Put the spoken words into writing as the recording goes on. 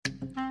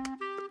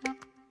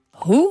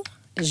Hoe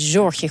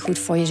zorg je goed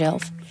voor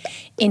jezelf?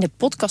 In de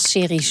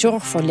podcastserie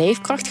Zorg voor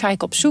Leefkracht ga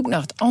ik op zoek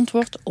naar het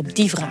antwoord op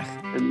die vraag.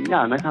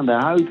 Ja, dan gaan de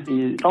huid in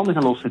je tanden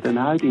gaan loszetten en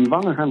de huid in je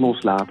wangen gaan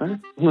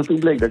loslaten. Omdat toen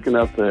bleek dat ik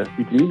inderdaad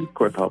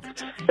vitaminetekort had.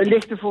 Een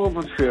lichte vorm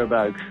van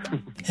scheurbuik.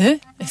 Een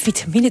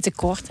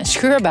vitaminetekort, een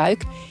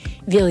scheurbuik?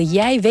 Wil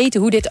jij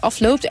weten hoe dit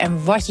afloopt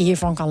en wat je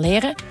hiervan kan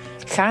leren?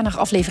 Ga naar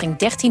aflevering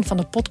 13 van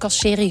de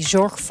podcastserie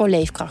Zorg voor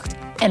Leefkracht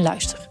en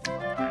luister.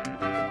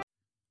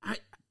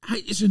 Hij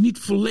is er niet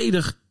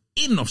volledig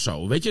in of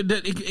zo, weet je.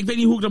 Ik weet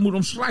niet hoe ik dat moet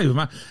omschrijven,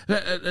 maar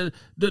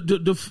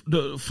de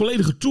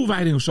volledige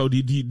toewijding of zo,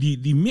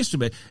 die mist een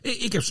beetje.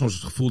 Ik heb soms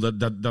het gevoel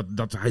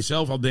dat hij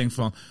zelf al denkt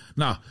van,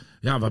 nou,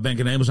 ja, waar ben ik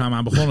in hemelsnaam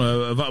aan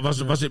begonnen?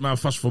 Was dit maar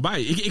vast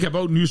voorbij? Ik heb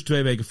ook nu eens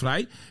 2 weken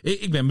vrij.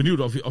 Ik ben benieuwd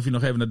of je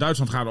nog even naar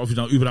Duitsland gaat, of je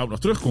dan überhaupt nog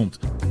terugkomt.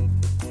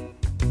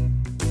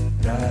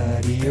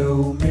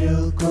 Radio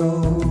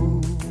Milko.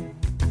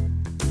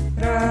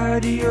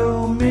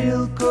 Radio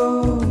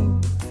Milko.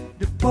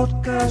 De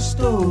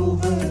podcast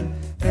over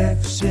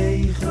FC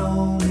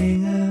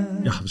Groningen.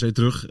 Ja, we zijn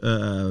terug.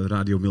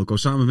 Radio Milko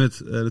samen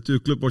met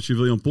natuurlijk clubwatcher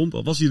William Pomp.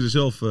 Al was hij er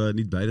zelf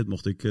niet bij, dat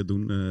mocht ik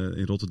doen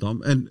in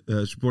Rotterdam. En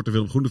supporter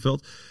Willem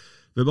Groeneveld. We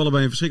hebben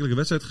allebei een verschrikkelijke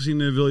wedstrijd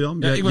gezien,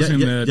 William. Ja, ik was in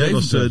Deventer. Jij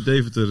was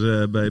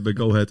Deventer bij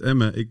Go Ahead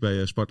Emmen, ik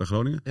bij Sparta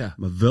Groningen. Ja.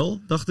 Maar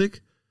wel, dacht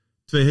ik,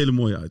 2 hele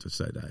mooie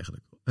uitwedstrijden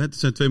eigenlijk. Het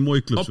zijn 2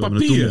 mooie clubs waar we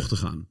naartoe mochten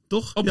gaan.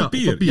 Toch? Op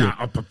papier. Ja,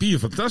 op papier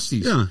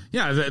fantastisch.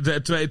 Ja,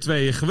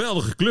 twee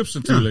geweldige clubs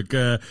natuurlijk.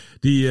 Ja.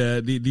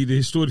 Die de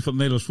historie van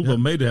het Nederlands voetbal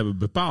mede hebben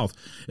bepaald.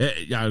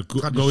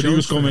 Go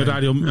Eagles komen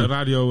in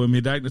Radio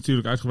Meerdijk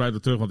natuurlijk uitgebreid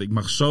op terug. Want ik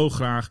mag zo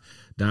graag,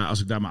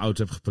 als ik daar mijn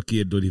auto heb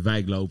geparkeerd, door die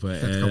wijk lopen.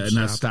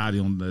 Naar het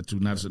stadion,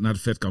 naar de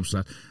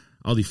Vetkampstraat.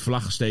 Al die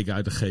vlaggen steken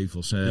uit de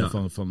gevels.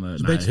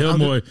 Heel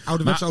mooi.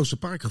 Ouderwets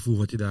Oosterparkgevoel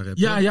wat je daar hebt.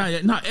 Ja,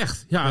 nou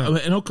echt. Ja.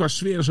 En ook qua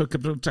sfeer. Zo, ik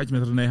heb er een tijdje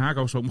met René Haak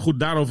over. Maar goed,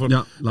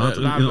 daarover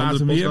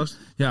later meer.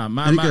 Ja,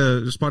 maar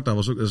Sparta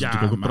was ook, dat is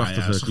natuurlijk ook een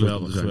prachtige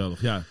club.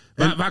 Geweldig. Ja.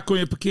 Waar kon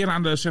je parkeren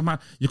aan de, zeg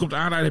maar, je komt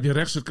aanrijden, heb je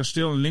rechts het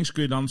kasteel en links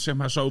kun je dan, zeg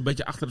maar, zo een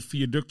beetje achter het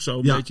viaduct, zo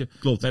een beetje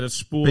klopt. Bij dat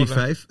spoor. P5.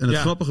 En het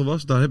grappige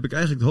was, daar heb ik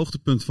eigenlijk het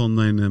hoogtepunt van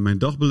mijn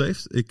dag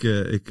beleefd.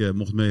 Ik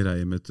mocht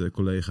meerijden met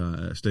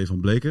collega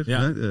Stefan Bleker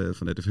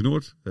van RTV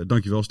Noord.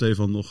 Dankjewel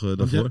Stefan nog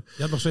daarvoor.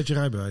 Je had nog steeds je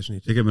rijbewijs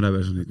niet. Ik heb mijn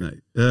rijbewijs nog niet,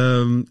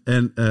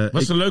 nee.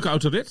 Was het een leuke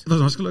autorit? Het was een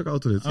hartstikke leuke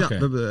autorit. Okay. Ja,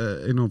 we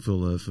hebben enorm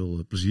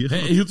veel plezier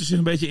gehad. Hield hij zich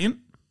een beetje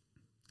in?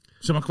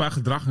 Zeg maar qua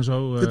gedrag en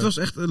zo. Het was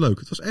echt leuk.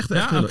 Het was echt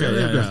leuk.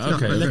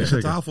 Lekker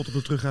getafeld op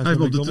de terugreis.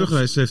 Op de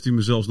terugreis heeft hij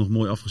me zelfs nog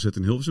mooi afgezet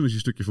in Hilversum. Is hij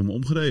een stukje voor me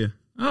omgereden.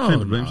 Geen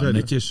probleem, zei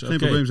netjes. Geen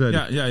probleem, zei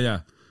hij.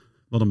 Ja.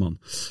 Wat een man.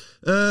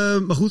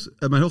 Maar goed,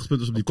 mijn hoogtepunt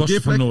was op die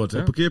parkeerplek. Van Noord,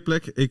 op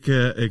parkeerplek.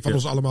 Van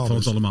ons allemaal. Van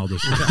ons allemaal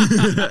dus.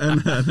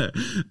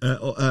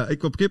 Ik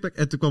kwam op parkeerplek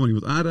en toen kwam er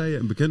iemand aanrijden.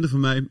 Een bekende van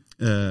mij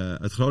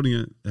uit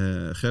Groningen,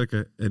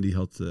 Gerke. En die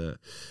had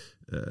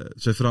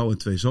zijn vrouw en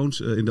 2 zoons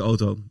in de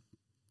auto.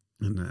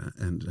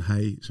 En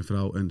hij, zijn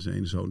vrouw en zijn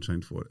ene zoon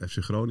zijn voor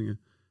FC Groningen.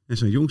 En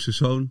zijn jongste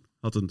zoon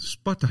had een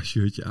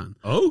Sparta-shirtje aan.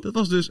 Oh? Dat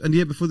was dus, en die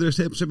hebben voor de rest,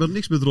 ze hebben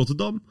niks met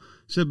Rotterdam.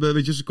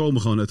 Ze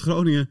komen gewoon uit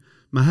Groningen.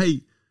 Maar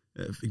hij,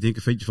 ik denk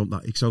een ventje van,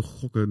 nou, ik zou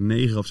gokken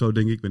 9 of zo,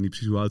 denk ik. Ik ben niet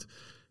precies hoe oud.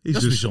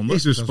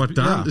 Is dus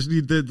Spartaan. Dus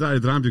die draait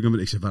het raampje.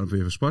 Ik zeg, waarom ben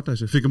je voor Sparta? Hij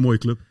zei, vind ik een mooie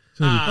club.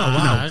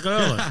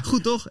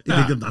 Goed toch? Ik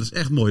denk, dat is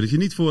echt mooi. Dat je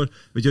niet voor,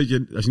 weet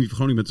je, als je niet voor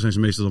Groningen bent, dan zijn ze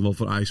meestal dan wel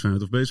voor Ajax,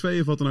 Feyenoord of BSV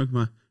of wat dan ook.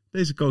 Maar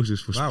deze koos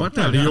is voor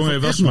Sparta. Ja, die jongen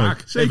heeft wel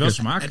smaak. Zeker.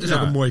 Het is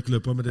ook een mooie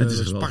club hoor, met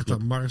de Sparta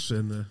Mars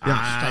en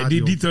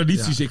die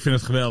tradities, ik vind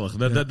het geweldig.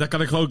 Daar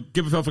kan ik gewoon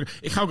kippenvel van.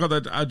 Ik ga ook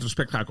altijd uit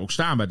respect ook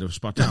staan bij de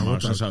Sparta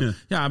Mars en zo.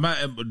 Ja,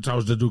 maar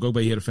trouwens dat doe ik ook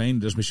bij Heerenveen.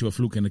 Dat is misschien wel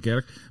vloek in de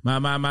kerk.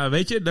 Maar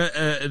weet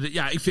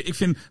je, ik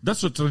vind dat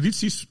soort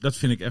tradities, dat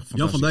vind ik echt fantastisch.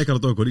 Jan van Dijk had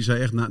het ook hoor. Die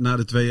zei echt na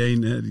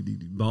de 2-1,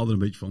 die behaalde een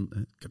beetje van, ik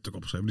heb het ook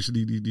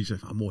opgeschreven. Die zei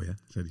van, mooi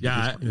hè.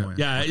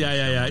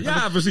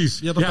 Ja, precies.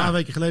 Je had een paar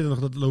weken geleden nog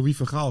dat Louis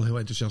van Gaal heel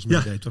enthousiast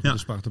meedeed, toch? De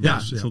Sparta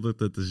Mars. Ja, stond het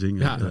te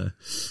zingen. Ja.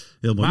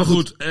 Heel mooi. Maar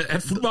goed,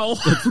 het voetbal.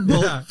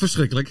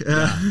 Verschrikkelijk.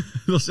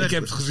 Was echt, ik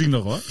heb het gezien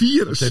nog hoor.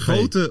 4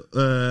 schoten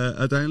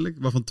uiteindelijk,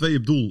 waarvan 2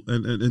 op doel.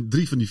 En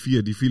 3 van die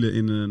 4 die vielen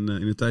in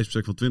een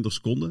tijdsbestek van 20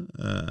 seconden.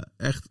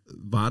 Echt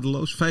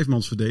waardeloos. 5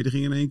 mans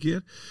verdediging in één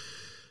keer.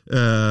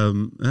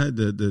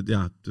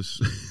 Dus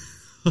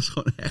het was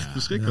gewoon echt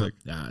verschrikkelijk.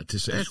 Ja, het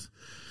is echt.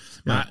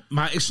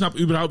 Maar ik snap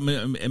überhaupt,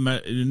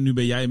 maar nu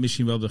ben jij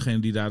misschien wel degene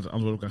die daar het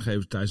antwoord op kan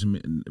geven. Thijs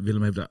en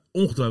Willem heeft daar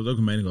ongetwijfeld ook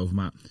een mening over.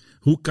 Maar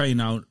hoe kan je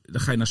nou,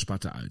 dan ga je naar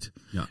Sparta uit.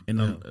 Ja. En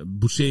dan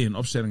boetseer je een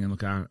opstelling in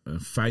elkaar, een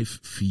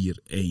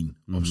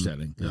 5-4-1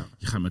 opstelling. Ja.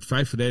 Je gaat met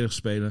 5 verdedigers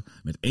spelen,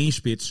 met 1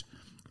 spits.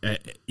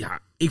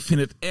 Ik vind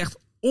het echt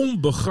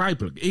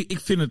onbegrijpelijk. Ik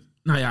vind het,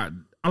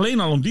 alleen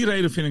al om die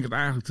reden vind ik het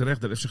eigenlijk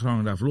terecht dat FC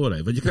Groningen daar verloren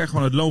heeft. Want je krijgt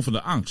gewoon het loon van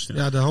de angst.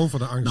 Ja, de loon van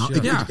de angst.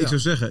 Ik zou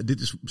zeggen,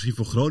 dit is misschien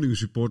voor Groningen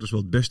supporters wel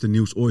het beste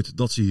nieuws ooit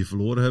dat ze hier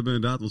verloren hebben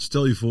inderdaad. Want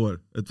stel je voor,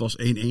 het was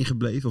 1-1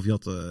 gebleven. Of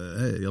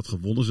je had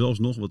gewonnen zelfs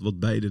nog. Wat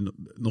beide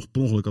nog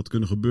per ongeluk had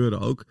kunnen gebeuren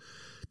ook.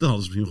 dan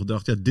hadden ze misschien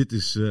gedacht, dit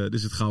is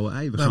het gouden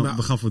ei.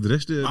 We gaan voor de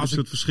rest dit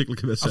soort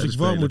verschrikkelijke wedstrijden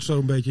spelen. Als ik Wormuth zo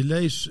een beetje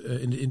lees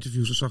in de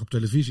interviews en zag op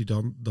televisie,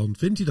 dan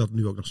vindt hij dat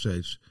nu ook nog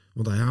steeds.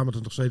 Want hij hamert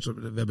het nog steeds.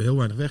 We hebben heel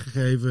weinig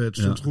weggegeven. Het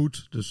stond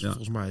goed. Dus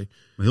volgens mij...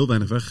 Maar heel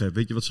weinig weggegeven.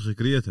 Weet je wat ze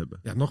gecreëerd hebben?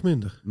 Ja, nog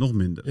minder. Nog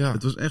minder. Ja.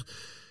 Het was echt...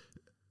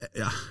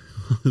 Ja,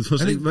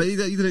 maar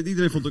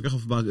iedereen vond het ook echt wel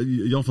verbaasd.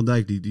 Jan van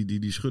Dijk,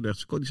 die schudde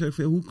echt. Die zei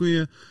van, hoe kun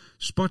je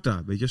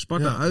Sparta,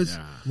 uit...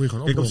 Ja. Moet je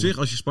gewoon kijk, op zich,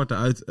 als je Sparta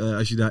uit,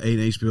 als je daar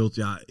 1-1 speelt,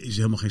 is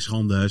helemaal geen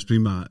schande. Is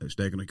prima.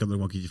 Sterker nog, ik kan er ook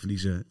wel een keertje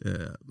verliezen.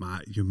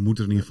 Maar je moet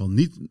er in ieder geval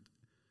niet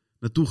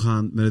naartoe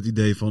gaan met het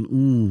idee van,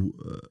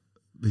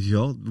 weet je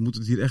wel, we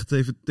moeten het hier echt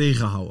even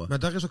tegenhouden. Maar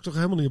daar is ook toch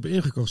helemaal niet op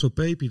ingekocht. Zo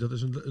Pepi, dat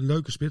is een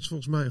leuke spits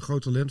volgens mij. Een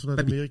groot talent vanuit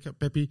Amerika.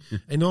 Pepi,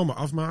 enorme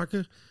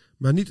afmaker.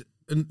 Maar niet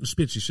een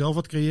spits die zelf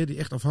wat creëert, die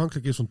echt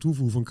afhankelijk is van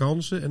toevoer van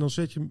kansen. En dan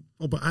zet je hem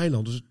op een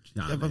eiland. Dus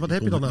wat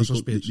heb je dan aan zo'n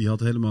spits? Die had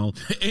helemaal...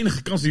 De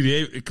enige kans die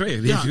hij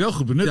kreeg, die heeft hij wel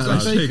goed benut. Ja,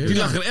 zeker. Die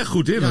lag er echt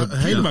goed in.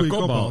 Hele goede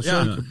kopbal.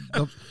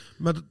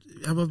 Maar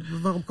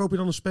waarom koop je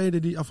dan een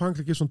speler die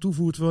afhankelijk is van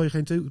toevoer, terwijl je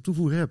geen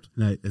toevoer hebt?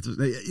 Nee,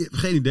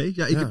 geen idee.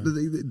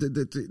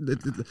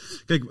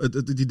 Kijk,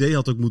 het idee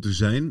had ook moeten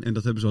zijn, en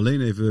dat hebben ze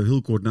alleen even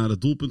heel kort na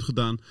het doelpunt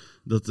gedaan,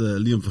 dat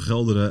Liam van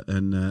Gelderen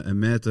en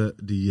Mette,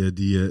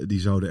 die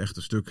zouden echt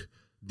een stuk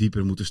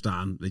dieper moeten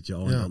staan, weet je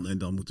al. Ja. En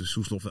dan moeten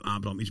Soeslof en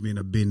Abraham iets meer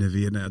naar binnen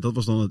weer. Nou ja, dat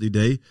was dan het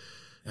idee.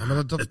 Ja,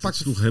 maar dat pakt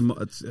sloeg helemaal.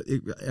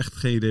 Echt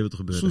geen idee wat er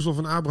gebeurde. Soeslof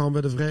en Abraham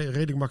werden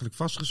redelijk makkelijk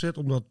vastgezet,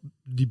 omdat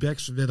die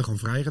backs werden gewoon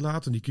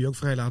vrijgelaten. En die kun je ook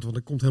vrijlaten, want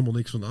er komt helemaal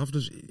niks van af.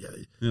 Dus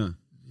je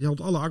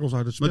haalt alle angels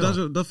uit het spel.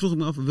 Maar dat vroeg ik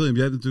me af, William.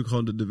 Jij hebt natuurlijk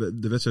gewoon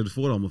de wedstrijden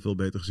voor allemaal veel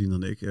beter gezien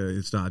dan ik in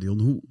het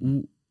stadion.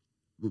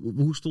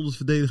 Hoe stond het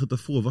verdedigend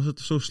daarvoor? Was het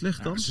zo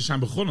slecht dan? Ze zijn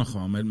begonnen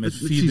gewoon met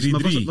 4-3-3.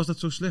 Maar was dat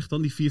zo slecht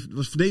dan?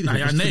 Was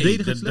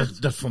verdedigend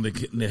slecht? Dat vond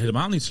ik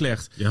helemaal niet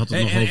slecht. Je had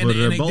het nog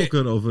over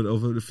Balker,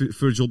 over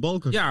Virgil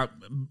Balker. Ja,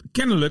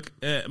 kennelijk.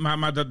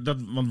 Maar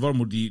want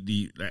Wormuth,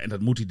 en dat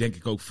moet hij denk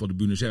ik ook voor de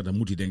bühne zeggen. Dat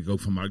moet hij denk ik ook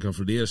van Mark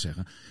Verdeer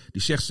zeggen.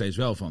 Die zegt steeds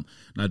wel van,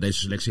 deze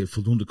selectie heeft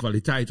voldoende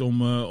kwaliteit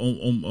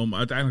om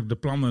uiteindelijk de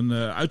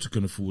plannen uit te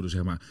kunnen voeren,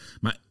 zeg maar.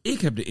 Maar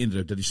ik heb de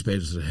indruk dat die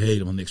spelers er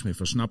helemaal niks meer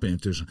van snappen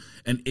intussen.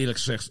 En eerlijk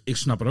gezegd, ik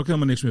snap er ook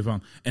helemaal niks meer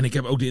van. En ik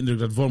heb ook de indruk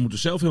dat Wormuth er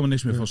zelf helemaal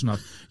niks meer van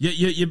snapt.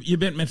 Je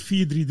bent met 4-3-3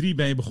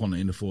 ben je begonnen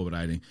in de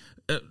voorbereiding.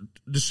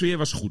 De sfeer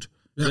was goed.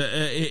 Ja.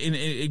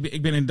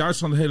 Ik ben in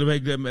Duitsland de hele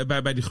week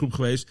bij die groep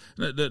geweest.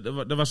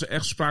 Er was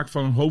echt sprake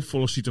van een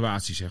hoopvolle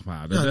situatie, zeg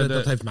maar.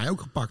 Dat heeft mij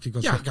ook gepakt. Ik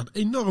had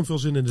enorm veel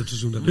zin in dit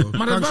seizoen.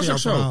 Maar dat was ook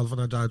zo.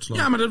 Vanuit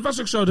Duitsland. Ja, maar dat was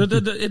ook zo.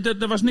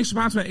 Er was niks op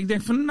aan te merken. Ik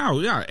denk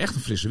van, echt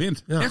een frisse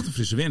wind. Ja. Echt een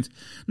frisse wind.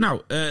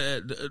 Nou,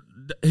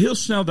 heel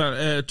snel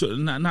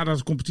nadat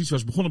de competitie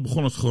was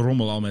begon het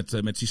gerommel al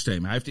met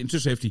systemen.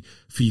 Intussen heeft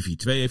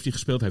hij 4-4-2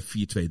 gespeeld. Hij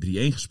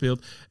heeft 4-2-3-1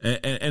 gespeeld.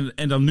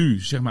 En dan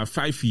nu, zeg maar, 5-4-1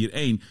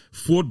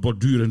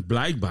 voortbordurend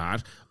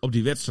blijkbaar op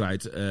die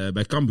wedstrijd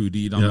bij Cambuur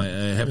die je dan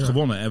hebt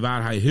gewonnen. En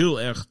waar hij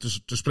heel erg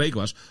te spreken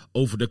was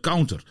over de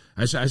counter.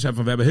 Hij zei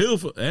van, we hebben heel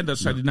veel, dat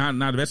zei hij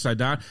na de wedstrijd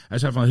daar. Hij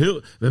zei van,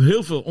 we hebben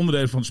heel veel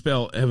onderdelen van het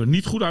spel hebben we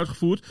niet goed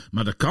uitgevoerd.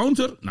 Maar de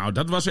counter,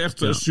 dat was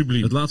echt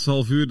subliem. Het laatste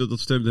half uur, dat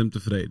stemde hem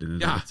tevreden.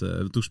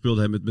 Toen speelde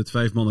hij met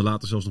 5 man en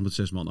later zelfs nog met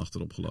 6 man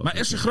achterop geloof ik.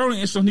 Maar FC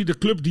Groningen is toch niet de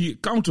club die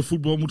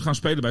countervoetbal moet gaan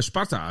spelen bij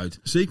Sparta uit?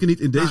 Zeker niet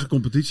in deze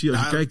competitie,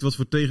 als je kijkt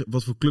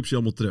wat voor clubs je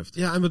allemaal treft.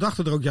 Ja, en we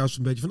dachten er ook juist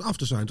een beetje van af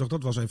te zijn, toch?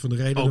 Dat was een van de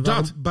redenen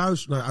waarom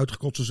Buis,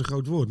 uitgekotst is een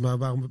groot woord, maar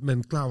waarom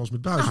men klaar was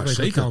met Buis.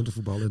 Zeker.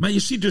 Countervoetbal. Maar je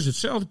ziet dus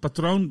hetzelfde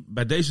patroon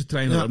bij deze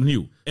trainer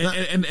opnieuw.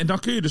 En dan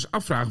kun je dus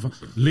afvragen van,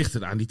 ligt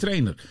het aan die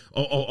trainer?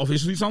 Of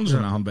is er iets anders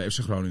aan de hand bij FC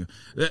Groningen?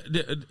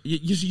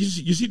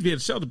 Je ziet weer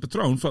hetzelfde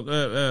patroon van,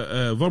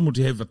 Wormuth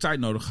heeft wat tijd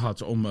nodig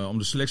gehad om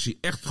de selectie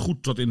echt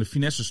goed tot in de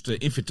finesses te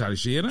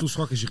inventariseren. Toen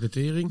strak is je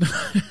retering.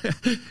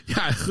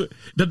 Ja,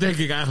 dat denk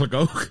ik eigenlijk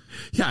ook.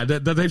 Ja,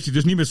 dat heeft hij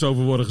dus niet met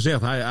zoveel woorden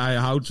gezegd. Hij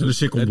houdt de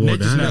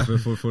sikkelborden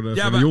voor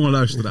de jonge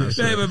luisteraars.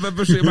 Nee,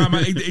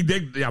 maar ik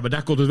denk, maar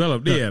daar komt het wel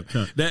op neer.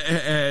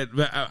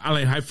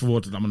 Alleen hij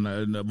verwoordt het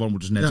dan,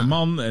 Wormuth is net een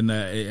man en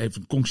heeft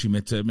een conctie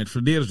met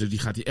Verderes, dus die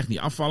gaat hij echt niet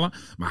afvallen.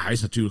 Maar hij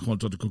is natuurlijk gewoon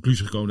tot de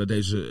conclusie gekomen dat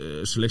deze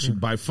selectie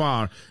by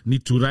far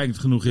niet toereikend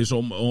genoeg is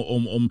om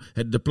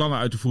de plannen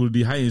uit te voeren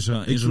die hij in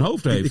zijn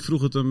hoofd heeft. Ik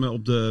vroeg het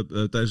hem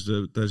tijdens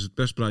het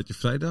perspraatje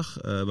vrijdag,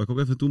 waar ik ook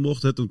even naartoe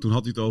mocht. Toen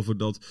had hij het over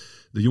dat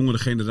de jongere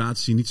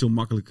generatie niet zo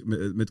makkelijk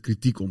met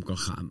kritiek om kan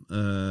gaan.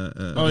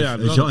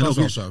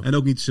 En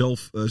ook niet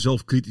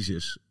zelf kritisch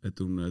is. En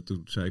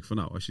toen zei ik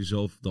van als je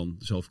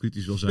zelf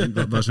kritisch wil zijn,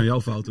 waar zijn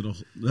jouw fouten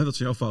nog? Wat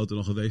zijn jouw fouten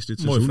nog geweest dit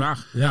seizoen? Mooie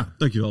vraag. Ja.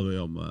 Dankjewel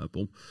William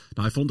Pom.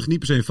 Hij vond het niet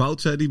per se een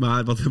fout, zei hij,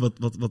 maar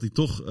wat hij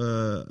toch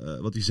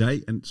wat hij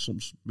zei, en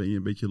soms ben je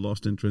een beetje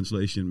lost in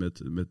translation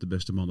met de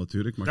beste man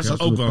natuurlijk. Maar dat is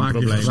ook wel een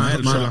probleem,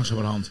 maar zo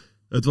langzamerhand.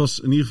 Het was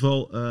in ieder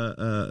geval,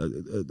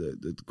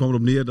 het kwam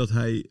erop neer dat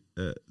hij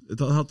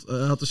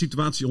had de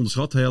situatie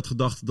onderschat. Hij had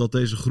gedacht dat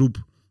deze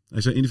groep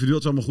Hij zei individueel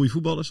het zijn allemaal goede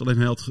voetballers. Alleen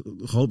hij had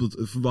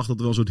verwacht dat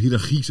er wel een soort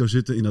hiërarchie zou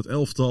zitten in dat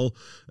elftal.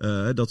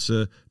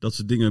 Dat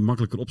ze dingen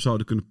makkelijker op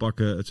zouden kunnen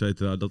pakken, et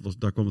cetera.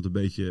 Daar kwam het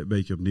een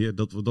beetje op neer.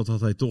 Dat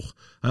had hij toch.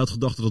 Hij had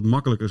gedacht dat het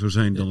makkelijker zou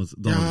zijn dan het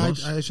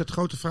was. Hij zet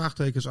grote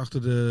vraagtekens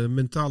achter de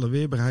mentale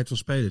weerbaarheid van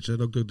spelers.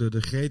 En ook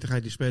de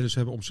gretigheid die spelers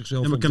hebben om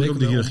zichzelf te ontwikkelen. Maar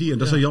ik heb ook de hiërarchie. En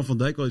daar zei Jan van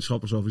Dijk wel iets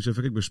grappigs over. Hij zei,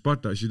 kijk bij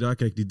Sparta, als je daar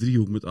kijkt, die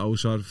driehoek met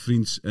Ouassar,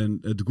 Vriends en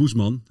de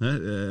Guzman.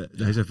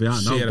 Hij zei van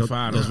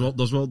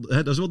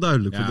dat is wel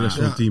duidelijk voor de rest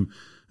van het team.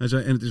 Hij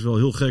zei, en het is wel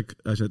heel gek.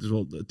 Hij zei, het is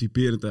wel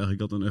typerend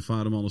eigenlijk dat een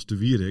ervaren man als De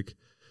Wierik,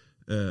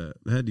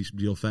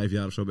 die al 5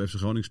 jaar of zo bij FC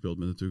Groningen speelt,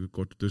 met natuurlijk een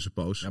korte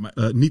tussenpoos. Ja,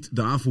 maar, niet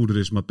de aanvoerder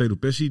is, maar Pedro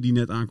Pessi die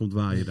net aankomt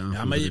waaien.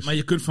 Maar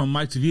je kunt van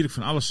Mike de Wierik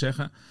van alles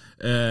zeggen.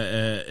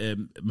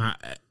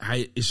 Maar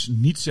hij is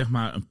niet zeg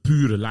maar een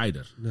pure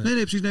leider. Nee,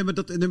 precies. Nee, maar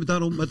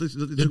daarom. Het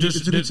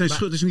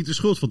is niet de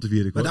schuld van de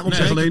Wierik. Maar daarom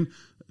zeg alleen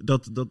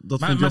dat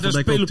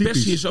Pedro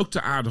Pessi is ook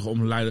te aardig om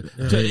een leider.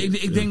 Ja.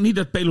 Ik denk niet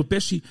dat Pedro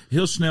Pessi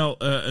heel snel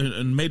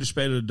een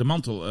medespeler de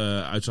mantel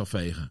uit zal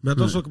vegen. Maar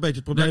dat is ook een beetje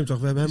het probleem, toch?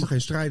 We hebben helemaal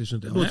geen strijders in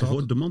het elftal.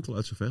 De mantel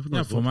uit zijn vegen.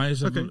 Ja, voor mij is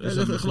dat.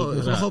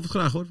 Geloof het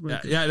graag, hoor.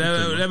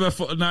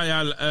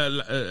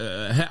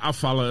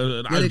 Afvallen,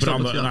 een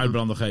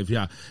uitbrander geven.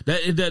 Ja.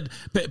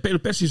 Pedro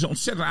Pessi is een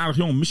ontzettend aardig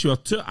jongen, misschien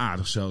wel te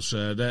aardig zelfs.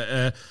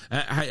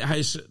 Hij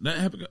is,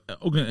 daar heb ik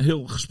ook een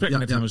heel gesprek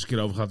met hem eens een keer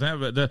over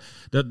gehad.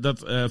 Hè.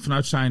 Dat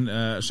vanuit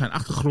zijn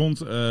achtergrond,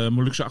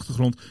 Molukse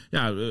achtergrond,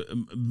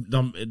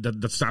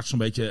 dat staat zo'n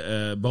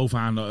beetje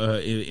bovenaan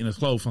in het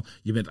geloof van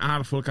je bent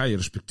aardig voor elkaar, je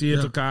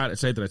respecteert elkaar, et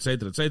cetera, et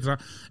cetera, et cetera.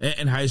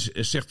 En hij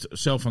zegt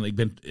zelf van ik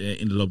ben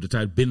in de loop der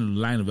tijd binnen de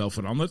lijnen wel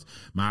veranderd,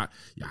 maar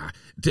ja,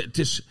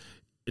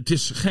 het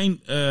is geen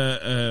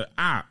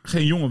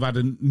jongen waar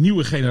de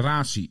nieuwe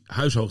generatie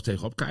huishoog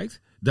tegenop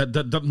kijkt.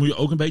 Dat moet je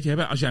ook een beetje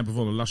hebben. Als jij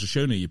bijvoorbeeld een Lasse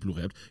Schöne in je ploeg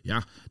hebt,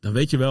 ja, dan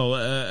weet je wel,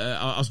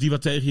 als die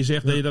wat tegen je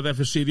zegt, dat je dat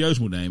even serieus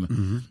moet nemen.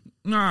 Mm-hmm.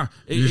 Nou,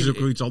 is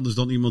ook iets anders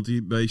dan iemand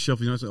die bij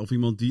Sheffield United of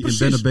iemand die in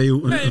Bernabeu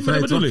een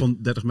vrije trap van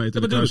 30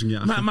 meter de kruising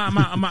jaagt.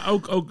 Maar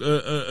ook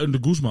de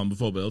Guzman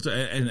bijvoorbeeld.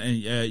 En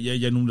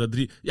jij noemde dat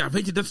 3. Ja,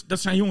 weet je,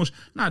 dat zijn jongens.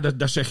 Nou,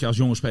 daar zeg je als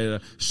jonge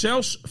speler.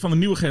 Zelfs van de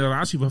nieuwe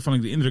generatie, waarvan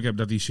ik de indruk heb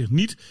dat die zich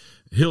niet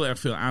heel erg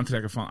veel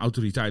aantrekken van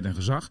autoriteit en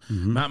gezag.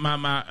 Mm-hmm.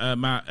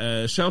 Maar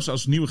zelfs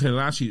als nieuwe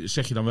generatie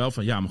zeg je dan wel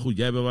van ja, maar goed,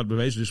 jij hebt wel wat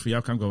bewezen, dus voor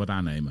jou kan ik wel wat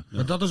aannemen.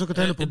 Maar dat is ook het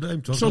hele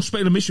probleem, toch? Zo'n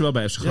speler mis je wel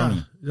bij FC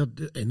Groningen. Ja,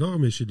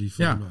 enorm is je die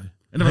voor mij.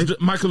 En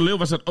Michael de Leeuw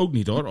was dat ook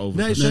niet, hoor.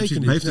 Nee, zeker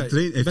niet.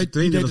 Heeft de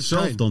trainer dat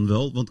zelf dan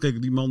wel? Want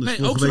kijk, die man is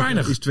vorige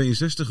week is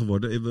 62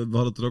 geworden. We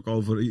hadden het er ook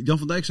over. Jan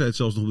van Dijk zei het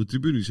zelfs nog op de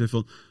tribune.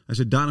 Hij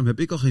zei, daarom heb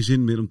ik al geen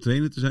zin meer om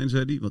trainer te zijn,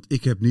 zei hij. Want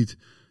ik heb niet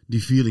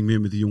die feeling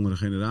meer met die jongere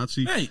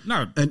generatie. Nee,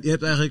 en je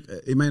hebt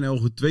eigenlijk in mijn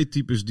ogen 2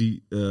 types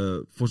die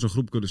voor zo'n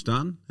groep kunnen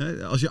staan.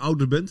 Als je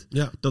ouder bent,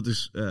 dat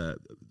is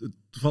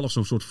toevallig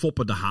zo'n soort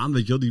Foppe de Haan,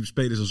 weet je wel, die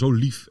spelers dan zo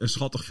lief en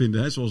schattig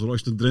vinden, zoals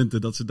Royston Drenthe,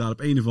 dat ze daar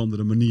op een of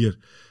andere manier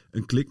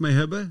een klik mee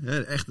hebben.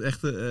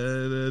 Echt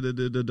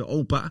de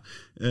opa,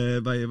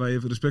 waar je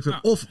respect voor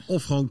hebt.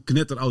 Of gewoon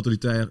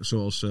knetterautoritair,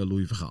 zoals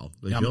Louis van Gaal.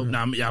 Weet je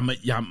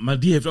wel? Maar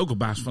die heeft ook op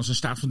basis van zijn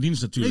staat van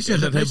dienst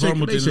natuurlijk. Dat heeft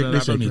Wormuth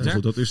inderdaad ook niet. Hè?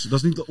 Dat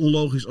is niet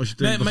onlogisch als je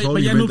tegen Groningen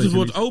maar jij noemt het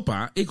woord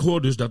opa. Ik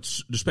hoor dus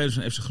dat de spelers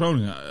van FC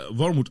Groningen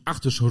Wormuth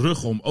achter zijn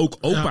rug om ook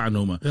opa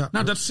noemen. Ja.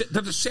 Nou, dat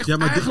zegt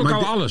eigenlijk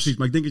al alles. Precies,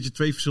 maar ik denk dat je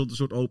 2 verschillende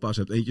soort opa's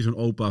hebt. Eentje zo'n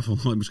opa van,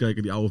 eens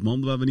kijken, die oude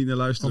man waar we niet naar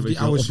luisteren. Of die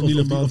oude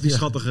seniele man. Of die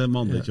schattige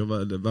man, weet je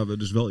wel, waar we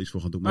dus wel iets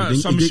voor gaan doen. Maar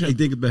ik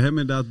denk het bij hem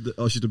inderdaad,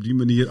 als je het op die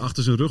manier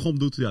achter zijn rug om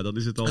doet, ja, dan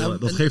is het al,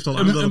 dat geeft al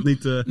aan dat het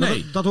niet...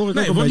 dat hoor ik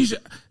ook een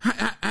beetje.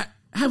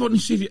 Hij wordt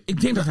niet serieus.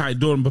 Ik denk dat hij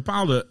door een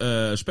bepaalde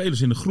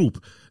spelers in de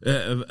groep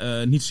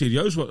niet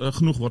serieus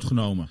genoeg wordt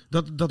genomen.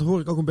 Dat hoor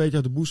ik ook een beetje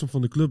uit de boezem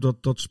van de club.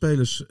 Dat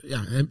spelers,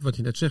 wat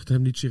je net zegt,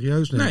 hem niet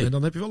serieus nemen. Nee. En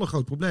dan heb je wel een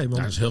groot probleem.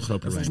 Want, dat is een heel groot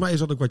probleem. Volgens mij is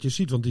dat ook wat je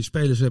ziet. Want die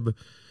spelers hebben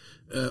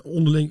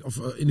onderling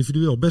of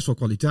individueel best wel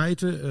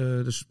kwaliteiten.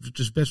 Dus het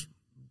is best...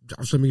 De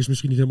afstemming is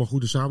misschien niet helemaal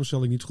goed, de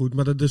samenstelling niet goed.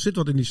 Maar er zit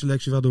wat in die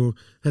selectie waardoor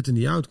het er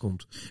niet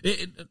uitkomt.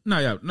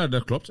 Nou,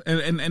 dat klopt.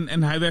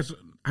 En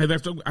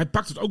hij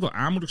pakt het ook wel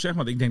aan, moet ik zeggen.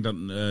 Want ik denk dat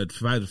het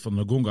verwijderen van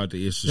Ngonga uit de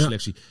eerste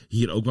selectie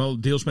hier ook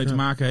wel deels mee te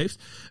maken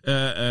heeft.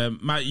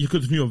 Maar je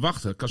kunt er nu op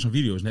wachten.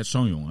 Casemiro is net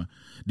zo'n jongen.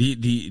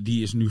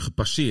 Die is nu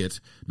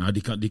gepasseerd. Nou,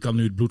 die kan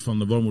nu het bloed van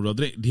de Wormuth wel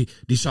drinken.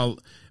 Die zal...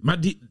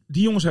 Maar die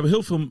jongens hebben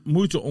heel veel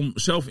moeite om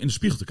zelf in de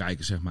spiegel te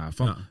kijken, zeg maar.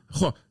 Van,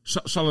 goh,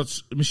 zal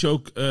het misschien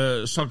ook...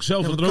 zal ik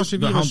zelf er ook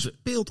de hand...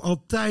 speelt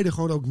altijd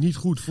gewoon ook niet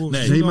goed voor...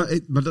 Nee,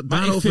 maar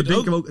daarover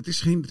denken we ook... Het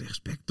is geen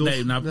respect, toch?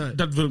 Nee,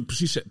 dat wil ik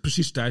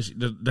precies Thijs.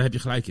 Daar heb je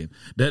gelijk in.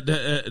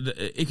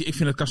 Ik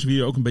vind dat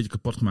Casemiro ook een beetje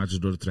kapot gemaakt is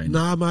door de trainer.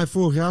 Nou, maar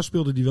vorig jaar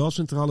speelde hij wel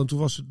centraal. En toen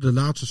was de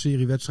laatste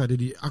serie wedstrijden,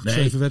 die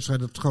 8-7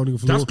 wedstrijden dat Groningen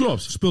verloor. Dat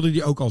klopt. Speelde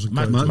hij ook als een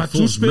maar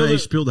toen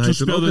speelde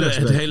hij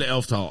het hele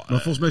elftal.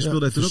 Maar volgens mij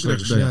speelde hij toen ook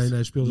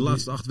rechtsback. Nee, de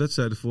laatste 8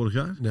 wedstrijden vorig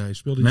jaar. Nee,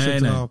 speelde hij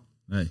centraal.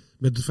 Nee.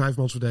 Met de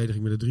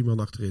 5-mansverdediging, met de 3 man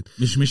achterin.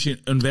 Misschien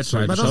een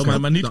wedstrijd maar of zo,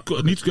 maar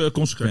niet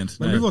consequent.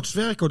 Maar nu wordt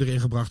Sverko erin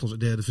gebracht als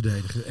derde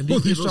verdediger. En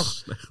die is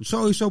toch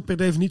sowieso per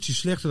definitie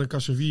slechter dan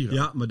Casemiro.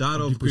 Ja, maar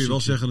daarover kun je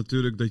wel zeggen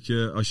natuurlijk dat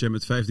je, als je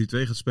met 5-3-2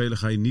 gaat spelen,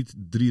 ga je niet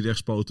 3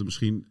 rechtspoten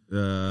misschien...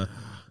 maar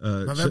we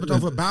hebben het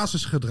over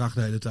basisgedrag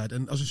de hele tijd.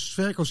 En als je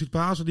Sverko ziet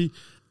pasen,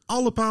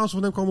 alle pasen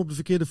van hem komen op de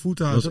verkeerde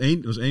voet uit.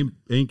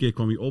 Eén keer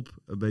kwam hij op,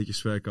 een beetje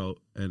Sverko,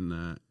 en...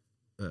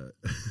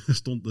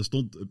 er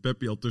stond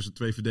Peppi al tussen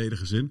 2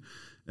 verdedigers in.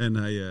 En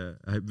hij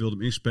wilde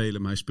hem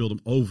inspelen, maar hij speelde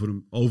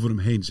hem over hem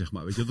heen, zeg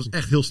maar. Weet je, dat was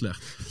echt heel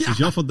slecht. Ja. Dus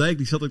Jan van Dijk,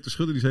 die zat ook te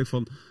schudden, die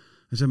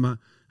zei maar,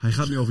 hij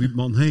gaat nu over die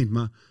man heen.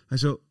 Maar hij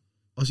zo,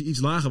 als hij iets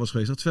lager was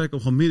geweest, had Sverko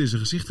gewoon midden in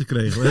zijn gezicht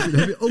gekregen. Daar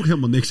heb je ook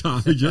helemaal niks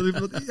aan, weet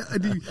je.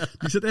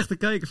 Die zat echt te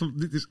kijken van,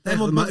 dit is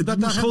echt... Maar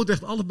het schoot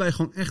echt allebei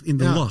gewoon echt in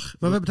de lach.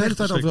 Maar we hebben het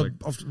de hele tijd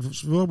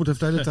over... Wormuth heeft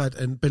de hele tijd,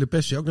 en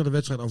Pelopessi ook naar de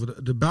wedstrijd,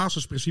 over de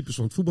basisprincipes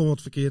van het voetbal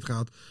wat verkeerd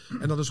gaat.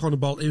 En dat is gewoon de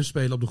bal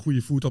inspelen op de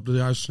goede voet, op de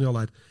juiste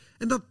snelheid.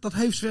 En dat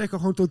heeft Sverko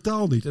gewoon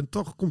totaal niet. En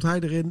toch komt hij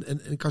erin.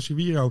 En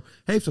Casemiro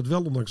heeft dat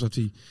wel, ondanks dat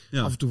hij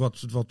af en toe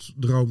wat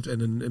droomt en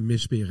een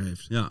misspeer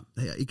heeft.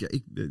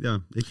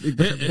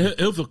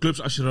 Heel veel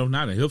clubs, als je erover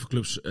nadenkt, heel veel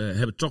clubs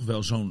hebben toch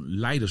wel zo'n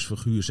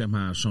leidersfiguur, zeg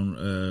maar, zo'n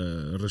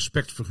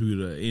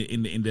respectfiguur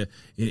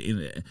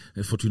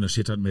in Fortuna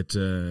Sittard met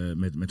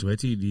hoe heet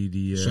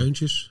die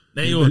Seuntjes.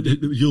 Nee joh,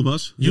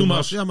 Yilmaz.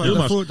 Ja, maar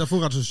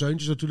daarvoor hadden ze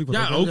Seuntjes natuurlijk.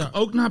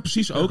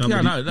 Precies. Ook.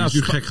 Is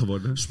nu gek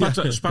geworden.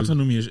 Sparta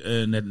noem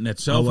je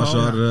net zelf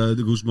al.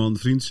 De Guzman,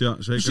 Vriends, ja,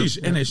 zeker. Precies,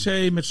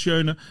 NEC met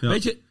Schöne. Ja.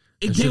 Weet je,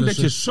 ik denk dat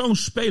je zo'n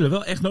speler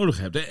wel echt nodig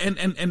hebt.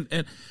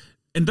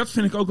 En dat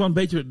vind ik ook wel een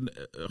beetje...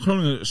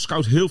 Groningen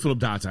scout heel veel op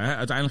data. Hè.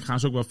 Uiteindelijk gaan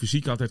ze ook wel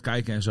fysiek altijd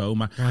kijken en zo.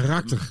 Maar,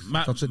 karakter,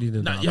 dat ze niet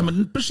in data. Ja, maar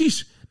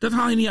precies. Dat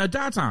haal je niet uit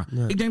data.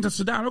 Nee. Ik denk dat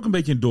ze daar ook een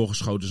beetje in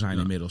doorgeschoten zijn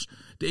inmiddels.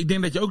 Ik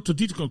denk dat je ook tot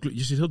die conclusie...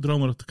 Je zit heel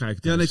dromerig te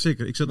kijken. Ja, nee,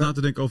 zeker. Ik zat na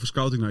te denken over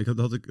scouting.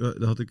 Nou,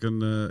 had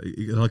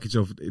ik iets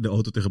over in de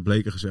auto tegen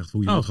Bleken gezegd.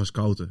 Hoe je moet gaan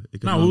scouten.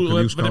 Wat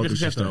heb je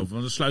gezegd erover?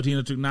 Want dat sluit hier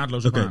natuurlijk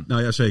naadloos op aan.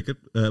 Nou ja, zeker.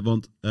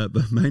 Want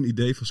mijn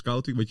idee van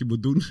scouting, wat je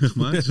moet doen, zeg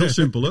maar, is heel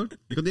simpel hoor.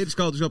 Je kan de eerste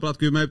scoutingsapparaat,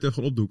 kun je mij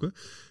even opdoeken.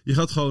 Je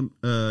gaat gewoon,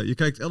 je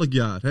kijkt elk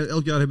jaar. Hè,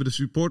 elk jaar hebben de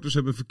supporters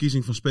een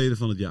verkiezing van speler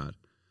van het jaar.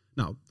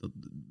 Nou,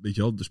 weet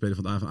je wel, de speler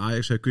van het A van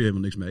Ajax, daar kun je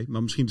helemaal niks mee.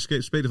 Maar misschien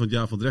de speler van het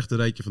jaar van het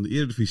rechterrijtje van de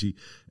Eredivisie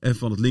en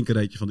van het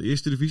linkerrijtje van de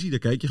Eerste Divisie, daar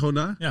kijk je gewoon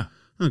naar. Ja.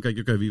 Dan kijk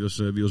je, oké, wie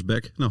was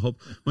back? Nou,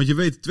 hop. Want je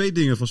weet 2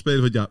 dingen van speler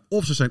van het jaar.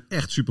 Of ze zijn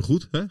echt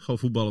supergoed, hè? Gewoon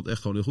voetballend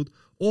echt gewoon heel goed.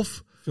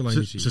 Of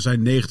ze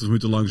zijn 90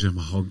 minuten lang, zeg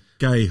maar, gewoon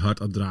keihard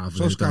aan het draven.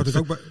 Zo scout ik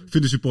ook bij...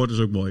 Vinden supporters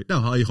ook mooi.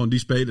 Nou, haal je gewoon die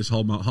spelers,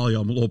 haal je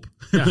allemaal op.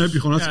 Ja. Dan heb je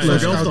gewoon hartstikke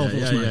leuk elftal,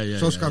 volgens mij.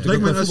 Zo scout ik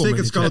lijkt me een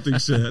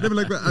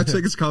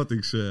uitstekend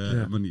scoutings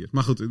manier.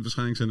 Maar goed,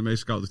 waarschijnlijk zijn de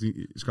meeste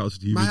scouts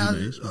het hier niet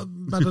mee eens.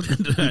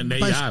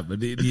 Maar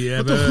die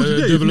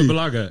hebben dubbele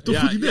belangen. Toch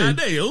goed idee? Ja,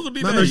 nee, heel goed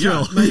idee.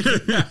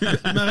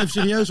 Maar even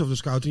serieus over de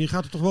scouting. Je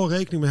gaat er toch wel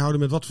rekening mee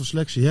houden met wat voor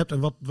selectie je hebt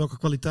en welke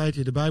kwaliteit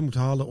je erbij moet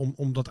halen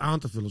om dat aan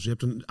te vullen. Dus je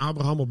hebt een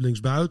Abraham op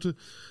linksbuiten.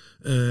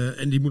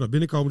 En die moet naar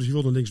binnen komen. Dus je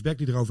wil een linksback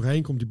die er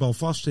overheen komt, die bal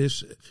vast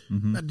is.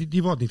 Maar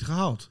die wordt niet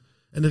gehaald.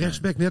 En de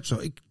rechtsback net zo.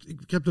 Ik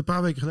heb het een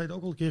paar weken geleden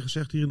ook al een keer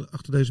gezegd hier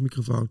achter deze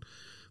microfoon.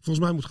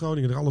 Volgens mij moet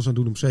Groningen er alles aan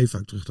doen om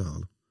Zeefuik terug te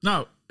halen.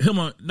 Nou,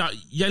 helemaal. Nou,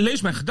 jij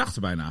leest mijn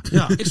gedachten bijna.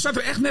 Ja. Ik zat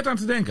er echt net aan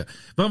te denken.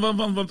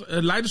 Want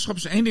leiderschap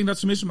is 1 ding dat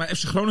ze missen, maar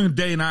FC Groningen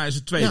DNA is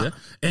het tweede.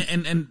 Ja.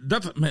 En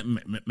dat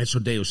met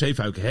zo'n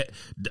DOC-fuik,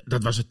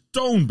 dat was het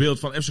toonbeeld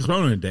van FC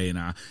Groningen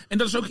DNA. En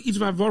dat is ook iets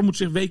waar Wormuth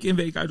zich week in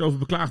week uit over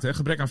beklaagt. Hè?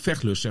 Gebrek aan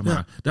vechtlust, zeg maar.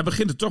 Ja. Daar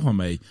begint het toch wel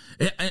mee.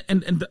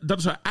 En dat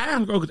is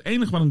eigenlijk ook het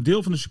enige wat een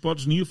deel van de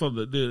supporters, in ieder geval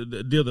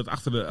de deel dat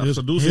achter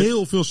het doel zit.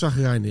 Heel veel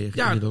zagrijn neer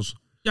inmiddels.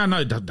 Ja,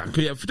 nou, dan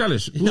kun je... Vertel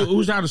eens, hoe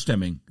is daar de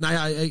stemming? Nou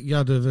ja,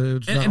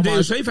 en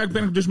DOC-fuik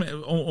ben ik dus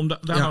mee, om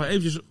daar nog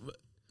eventjes...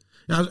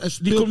 Ja,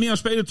 die komt niet aan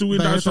spelen toe in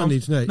Duitsland.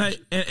 Niet,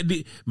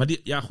 nee.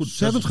 Goed.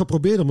 Ze hebben het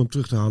geprobeerd om hem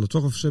terug te halen,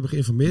 toch? Of ze hebben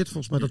geïnformeerd,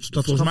 volgens mij.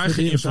 Volgens mij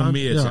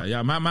geïnformeerd,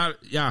 ja. Maar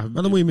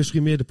dan moet je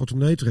misschien meer de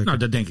portemonnee trekken. Nou,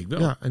 dat denk ik wel.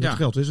 Ja, en dat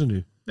geld is er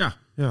nu. Ja.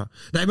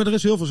 Nee, maar er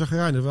is heel veel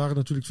zagrijn. Er waren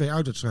natuurlijk 2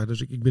 uitwedstrijden,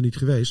 dus ik ben niet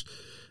geweest.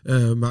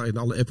 Maar in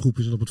alle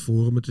appgroepjes en op het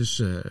forum, het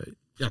is...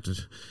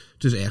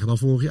 het is erger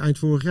dan eind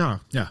vorig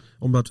jaar. Ja.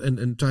 Omdat,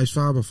 en Thijs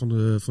Faber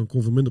van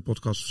Converminder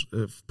podcast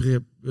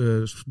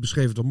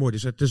beschreef het al mooi. Die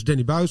zei, het is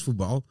Danny Buis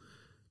voetbal,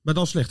 maar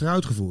dan slechter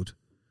uitgevoerd.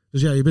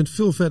 Dus ja, je bent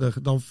veel verder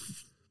dan...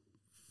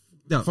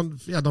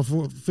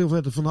 veel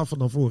verder vanaf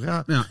dan vorig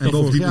jaar. Ja, en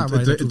bovendien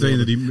een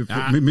trainer die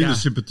minder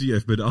sympathie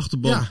heeft bij de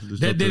achterban. Ja. Dus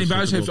Danny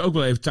Buis heeft ook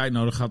wel even tijd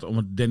nodig gehad om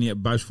het Danny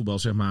Buis voetbal,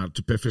 zeg maar,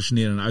 te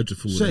perfectioneren en uit te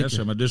voeren. Hè,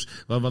 zeg maar. Dus,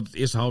 want het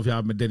eerste half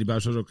jaar met Danny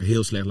Buis was ook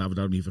heel slecht, laten we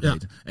dat ook niet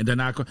vergeten. Ja. En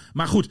daarna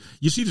maar goed,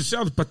 je ziet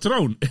hetzelfde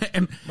patroon.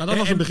 Maar dat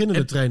was een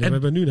beginnende trainer. We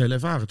hebben nu een heel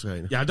ervaren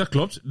trainer. Ja, dat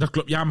klopt.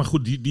 Ja, maar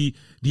goed,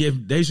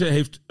 deze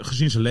heeft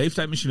gezien zijn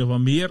leeftijd misschien nog wel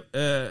meer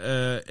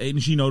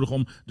energie nodig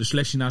om de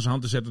selectie naar zijn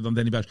hand te zetten dan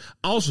Danny Buis.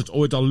 Als het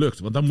ooit al lukt.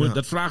 Want dan moet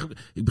dat vraag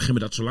ik begin me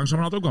dat zo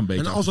langzamerhand ook wel een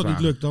beetje. En als dat niet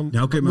lukt, dan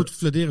moet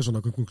Flederis dan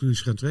ook een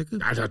conclusie gaan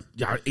trekken?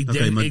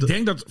 Ik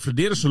denk dat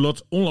Flederis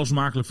lot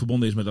onlosmakelijk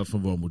verbonden is met dat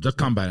van Wormuth. Dat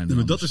kan bijna niet.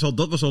 Maar daar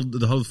hadden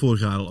we het vorig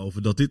jaar al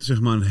over. Dat dit zeg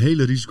maar een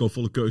hele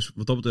risicovolle keuze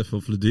wat dat betreft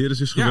van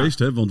Flederis is geweest.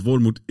 Hè? Want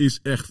Wormuth is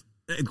echt...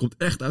 Het komt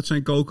echt uit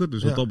zijn koker.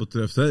 Dus wat dat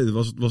betreft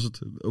was het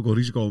ook wel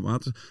risico om aan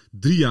te...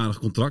 3-jarig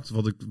contract,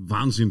 wat ik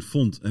waanzin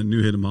vond. En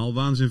nu helemaal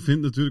waanzin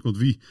vind natuurlijk. Want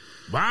wie...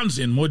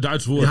 Waanzin, mooi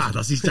Duits woord. Ja,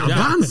 dat is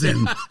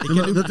waanzin.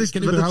 Dat is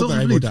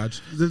toch mooi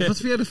Duits. Wat vind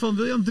je ervan?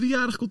 Wil je een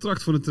 3-jarig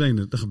contract voor een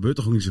trainer? Dat gebeurt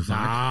toch ook niet zo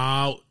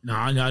vaak?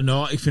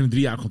 Nou, ik vind een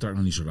 3-jarig contract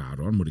nog niet zo raar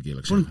hoor, moet ik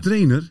eerlijk zeggen. Voor een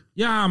trainer?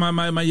 Ja,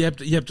 maar je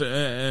hebt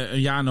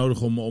een jaar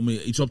nodig om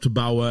iets op te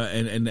bouwen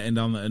en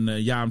dan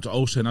een jaar om te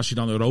oogsten. En als je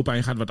dan Europa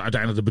in gaat, wat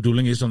uiteindelijk de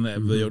bedoeling is, dan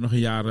wil je ook nog een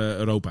jaar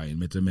Europa in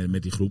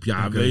met die groep.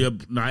 Ja, wil je...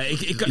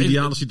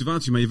 Ideale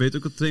situatie, maar je weet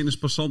ook dat trainers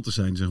passanten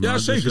zijn, zeg maar. Ja,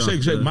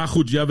 zeker. Maar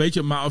goed, weet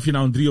je, maar of je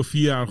nou een 3- of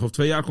 4-jarig of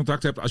 2-jarig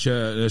contract hebt, als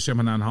je zeg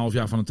maar na een half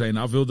jaar van een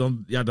trainer af wil,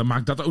 dan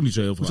maakt dat ook niet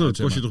zo heel veel uit.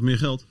 Dan kost je toch meer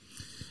geld?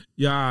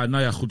 Ja,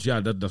 nou ja, goed,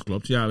 ja, dat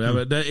klopt.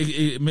 Ja,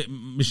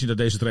 misschien dat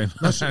deze trainer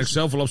eigenlijk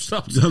zelf wel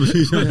opstapt. Ja,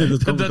 precies.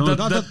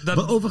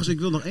 Maar overigens, ik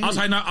wil nog één...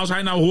 Als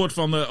hij nou hoort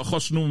van,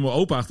 god, ze noemen me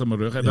opa achter mijn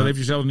rug, en dat heeft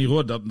hij zelf niet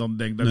gehoord, dan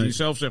denk ik dat hij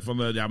zelf zegt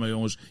van, ja, maar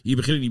jongens, hier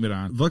begin ik niet meer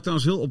aan. Wat ik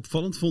trouwens heel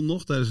opvallend vond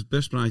nog, tijdens het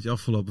perspraatje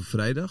afgelopen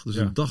vrijdag, dus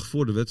een dag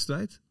voor de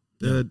wedstrijd,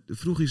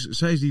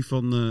 zei hij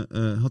van,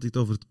 had hij het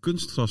over het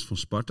kunstgras van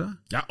Sparta.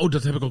 Ja,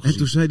 dat heb ik ook gezien. En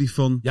toen zei hij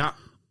van... Ja.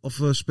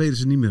 Of spelen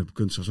ze niet meer op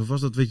kunstgras? Of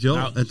was dat, weet je wel?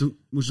 Nou, en toen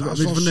moesten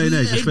ze van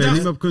nee, ze spelen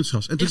niet meer op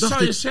kunstgras. En toen ik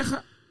zou je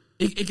zeggen...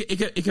 Ik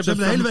heb ze hebben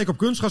de hele week op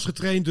kunstgras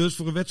getraind, dus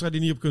voor een wedstrijd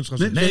die niet op kunstgras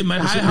is. Nee,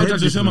 maar hij houdt daar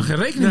dus helemaal geen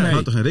rekening mee. Hij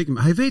houdt er geen rekening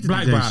mee. Hij weet het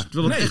blijkbaar niet eens.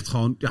 Terwijl het echt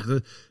gewoon... Ja,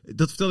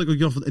 dat vertelde ik ook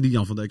Jan van... En die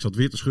Jan van Dijk zat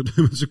weer te schudden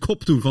met zijn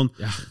kop toen. Van,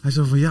 hij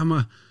zei van, ja,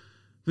 maar...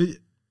 Weet je,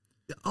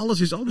 alles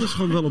is anders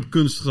gewoon wel op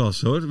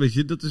kunstgras, hoor. Weet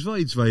je, dat is wel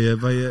iets waar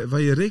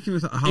je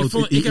rekening mee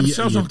houdt. Ik heb het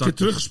zelfs nog een keer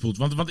teruggespoeld.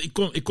 Want ik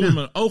kon in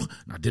mijn oog...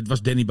 Nou, dit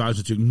was Danny Buis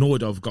natuurlijk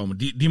nooit overkomen.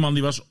 Die man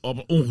die was op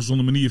een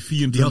ongezonde manier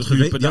 24 uur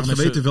per dag. Die had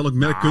geweten welk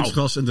merk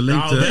kunstgras en de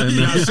lengte.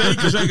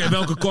 Zeker. En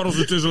welke korrels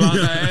er tussen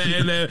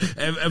lagen.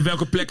 En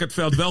welke plek het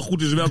veld wel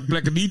goed is en welke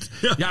plekken niet.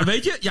 Ja,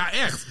 weet je? Ja,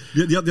 echt.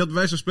 Die had bij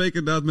wijze van spreken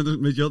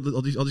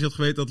inderdaad... Als hij had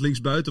geweten dat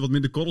linksbuiten wat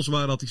minder korrels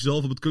waren... had hij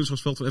zelf op het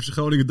kunstgrasveld van FC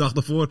Groningen dag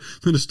daarvoor...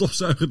 met een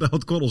stofzuiger daar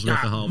wat korrels weggehaald.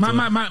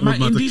 Maar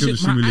in die zin,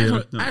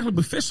 eigenlijk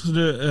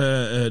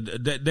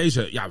bevestigde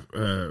deze,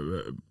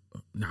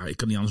 nou, ik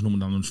kan niet anders noemen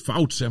dan een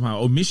fout, zeg maar,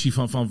 omissie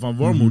van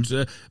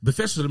Wormuth,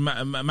 bevestigde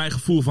mijn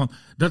gevoel van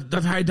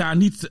dat hij daar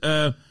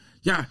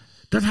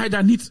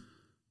niet,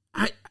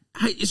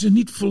 hij is er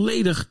niet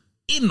volledig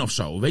in of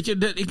zo, weet je.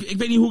 Ik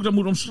weet niet hoe ik dat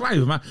moet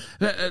omschrijven, maar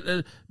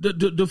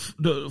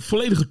de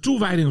volledige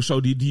toewijding of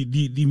zo,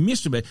 die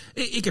miste me.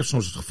 Ik heb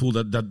soms het gevoel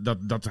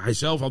dat hij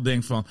zelf al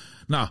denkt van,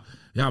 nou,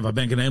 ja, waar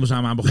ben ik in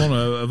hemelsnaam aan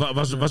begonnen?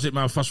 Was dit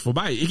maar vast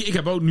voorbij? Ik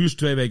heb ook nu eens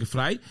 2 weken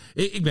vrij.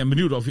 Ik ben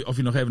benieuwd of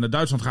je nog even naar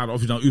Duitsland gaat,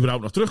 of je dan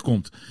überhaupt nog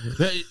terugkomt.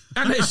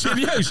 Nee,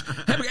 serieus.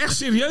 Heb ik echt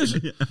serieus?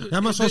 Ja,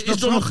 maar zoals is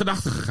door mijn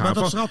gedachten gegaan. Maar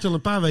dat straalt al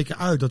een paar weken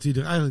uit dat hij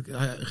er eigenlijk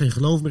geen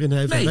geloof meer in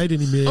heeft. Hij weet het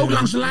niet meer. Ook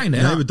langs de lijn,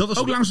 hè? Nee, dat was,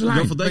 ook langs de lijn.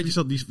 Jan van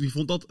Dijk die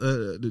vond dat...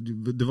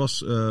 er was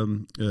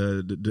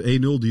de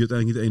 1-0 die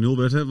uiteindelijk niet 1-0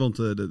 werd, hè, want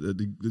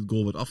de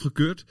goal werd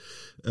afgekeurd.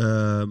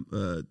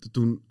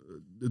 Toen...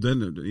 In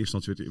de eerste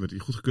instantie werd hij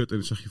goedgekeurd en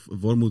dan zag je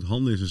Wormuth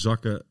handen in zijn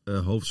zakken,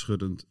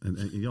 hoofdschuddend.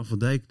 En Jan van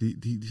Dijk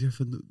die zei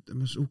van,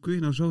 hoe kun je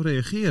nou zo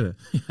reageren?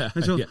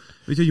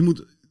 Weet je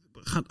moet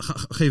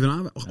geef een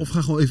aan of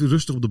ga gewoon even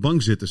rustig op de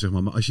bank zitten, zeg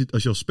maar. Maar als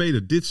je als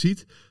speler dit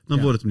ziet, dan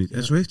wordt het hem niet. Ja.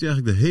 En zo heeft hij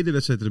eigenlijk de hele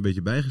wedstrijd er een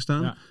beetje bij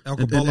gestaan. Ja.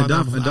 En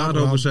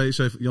daarover zei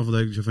Jan van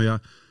Dijk van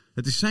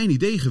het is zijn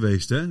idee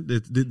geweest, hè?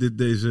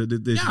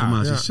 Deze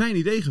formatie is zijn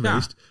idee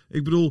geweest. Ja.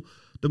 Ik bedoel,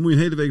 dan moet je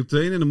een hele week op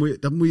trainen. En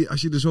dan moet je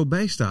als je er zo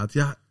bij staat,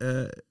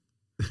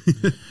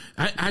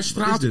 hij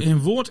straalt in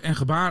woord en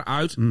gebaar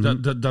uit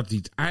dat hij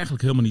het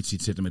eigenlijk helemaal niet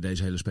ziet zitten met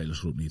deze hele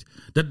spelersgroep niet.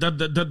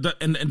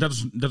 En dat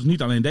is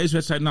niet alleen deze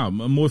wedstrijd.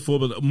 Nou, een mooi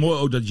voorbeeld. Mooi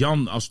ook dat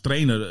Jan als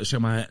trainer, zeg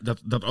maar,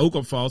 dat ook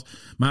opvalt.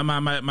 Maar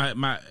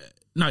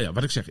nou ja,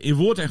 wat ik zeg, in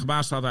woord en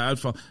gebaar staat hij uit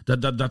van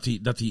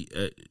dat hij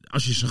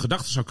als je zijn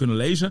gedachten zou kunnen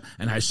lezen,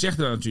 en hij zegt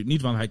dat natuurlijk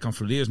niet, want hij kan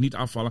Flederis niet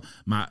afvallen,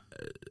 maar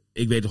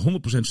ik weet 100%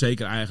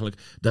 zeker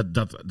eigenlijk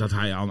dat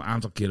hij al een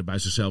aantal keren bij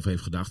zichzelf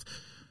heeft gedacht,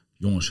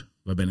 jongens,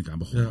 waar ben ik aan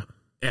begonnen? Ja.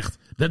 Echt.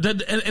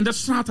 En dat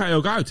straalt hij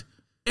ook uit.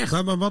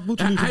 Echt. Maar wat moet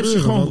er nu gebeuren? Hij heeft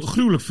zich gewoon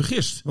gruwelijk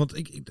vergist.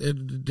 Want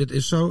dit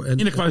is zo. En,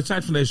 in de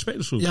kwaliteit van deze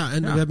spelersgroep. Ja,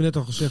 en we hebben net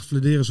al gezegd,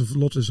 Flederis en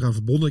Lot is eraan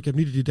verbonden. Ik heb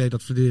niet het idee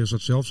dat Flederis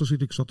dat zelf zo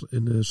ziet. Ik zat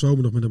in de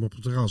zomer nog met hem op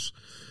het terras.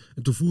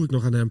 En toen vroeg ik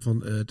nog aan hem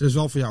van, het is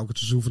wel voor jou ook het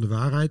seizoen van de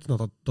waarheid.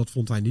 Nou, dat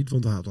vond hij niet,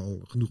 want hij had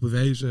al genoeg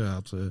bewezen. Hij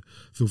had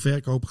veel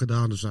verkoop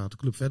gedaan, dus hij had de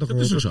club verder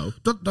geholpen. Dat is ook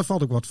zo. Daar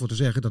valt ook wat voor te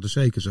zeggen, dat is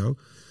zeker zo.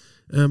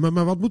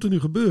 Maar wat moet er nu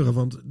gebeuren?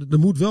 Want er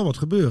moet wel wat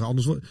gebeuren,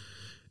 anders wordt...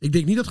 Ik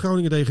denk niet dat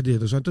Groningen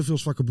degradeert. Er zijn te veel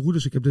zwakke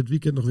broeders. Ik heb dit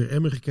weekend nog weer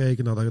Emmen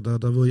gekeken. Nou,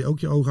 daar wil je ook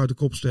je ogen uit de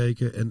kop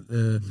steken. En,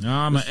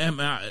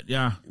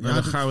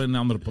 dat gaan we in een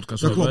andere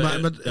podcast dat over.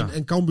 Klopt,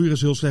 en Cambuur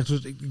is heel slecht.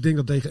 Dus ik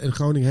denk dat en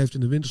Groningen heeft in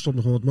de winterstop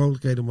nog wel wat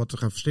mogelijkheden om wat te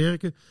gaan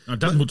versterken. Nou,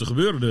 dat moet er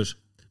gebeuren dus.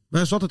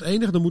 Maar is dat het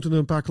enige? Dan moeten er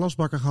een paar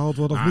klasbakken gehaald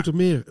worden. Of moet er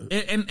meer?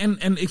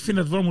 En ik vind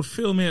dat Wormuth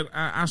veel meer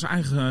aan zijn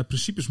eigen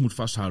principes moet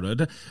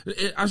vasthouden.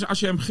 Als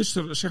je hem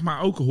gisteren zeg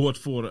maar ook hoort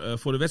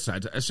voor de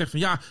wedstrijd. Hij zegt van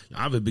ja,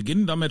 we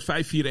beginnen dan met 5-4-1.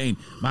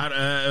 Maar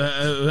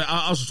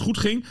als het goed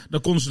ging,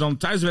 dan konden ze dan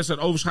tijdens de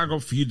wedstrijd overschakelen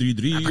op 4-3-3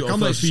 of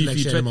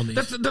 4-4-2.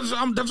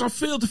 Dat is al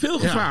veel te veel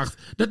gevraagd.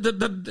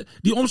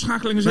 Die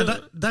omschakelingen zijn...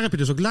 Daar heb je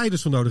dus ook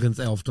leiders voor nodig in het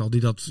elftal.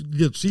 Die dat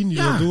zien, die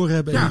dat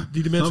doorhebben en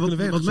die de mensen kunnen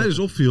werken. Wat mij dus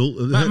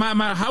opviel...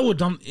 Maar hou het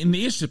dan in de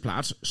eerste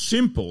plaats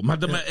simpel.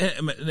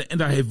 En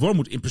daar heeft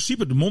Wormuth in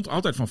principe de mond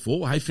altijd van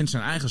vol. Hij vindt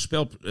zijn eigen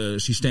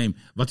spelsysteem,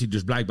 wat hij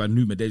dus blijkbaar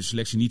nu met deze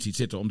selectie niet ziet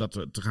zitten om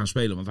dat te gaan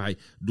spelen. Want hij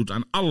doet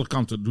aan alle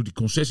kanten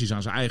concessies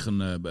aan zijn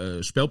eigen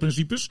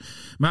spelprincipes.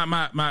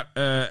 Maar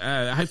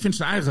hij vindt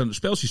zijn eigen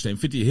spelsysteem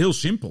heel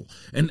simpel.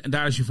 En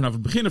daar is hij vanaf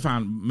het begin af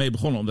aan mee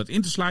begonnen om dat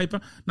in te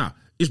slijpen. Nou,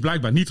 is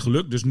blijkbaar niet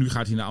gelukt. Dus nu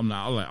gaat hij naar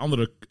allerlei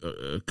andere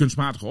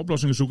kunstmatige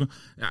oplossingen zoeken.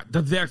 Ja,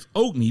 dat werkt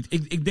ook niet.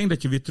 Ik denk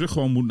dat je weer terug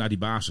gewoon moet naar die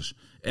basis.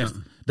 Echt.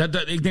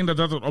 Ik denk dat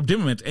dat op dit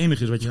moment het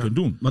enige is wat je kunt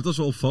doen. Maar het is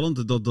wel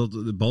opvallend dat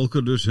de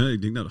Balker dus...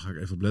 ik denk, nou, dan ga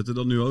ik even opletten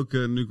dan nu ook.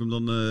 Nu ik hem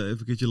dan even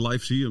een keertje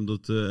live zie. Omdat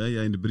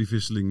jij in de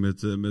briefwisseling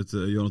met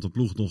Jonathan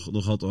Ploeg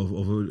nog had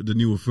over de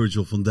nieuwe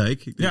Virgil van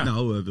Dijk. Ik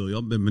denk,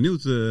 William, ben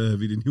benieuwd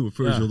wie die nieuwe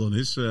Virgil dan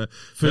is.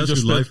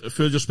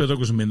 Virgil speelt ook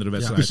eens een mindere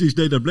wedstrijd. Ja, precies,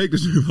 nee, dat bleek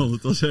dus nu wel.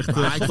 Dat was echt...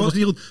 ik was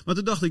niet goed. Maar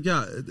toen dacht ik,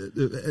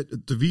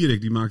 de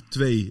Wierik die maakt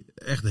 2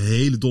 echt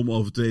hele domme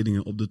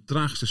overtredingen op de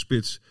traagste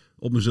spits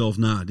op mezelf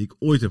na, die ik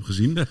ooit heb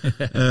gezien. Echt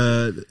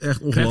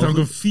ongelooflijk. Krijgt ook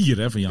een 4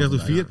 hè, van Jan.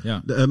 Krijgt een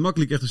 4. Ja.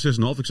 Makkelijk echt een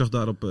 6,5.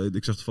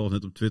 Ik zag toevallig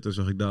net op Twitter,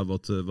 zag ik daar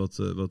wat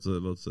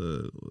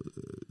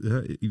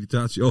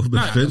irritatie over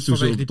bij de fans. Toen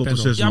ze tot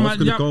een 6,5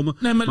 kunnen komen.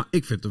 Nee, maar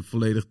ik vind het een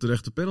volledig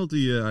terechte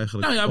penalty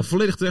eigenlijk. Of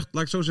volledig terecht,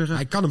 laat ik zo zeggen.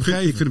 Hij kan hem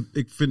geven.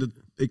 Ik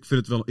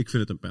vind het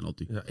een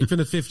penalty. Ja, ik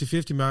vind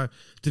het 50-50, maar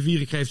de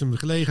Wierik geeft hem de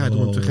gelegenheid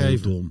om hem te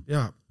geven. Dom.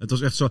 Ja. Het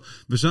was echt zo.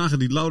 We zagen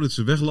die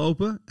Lauritsen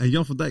weglopen en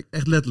Jan van Dijk,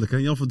 echt letterlijk.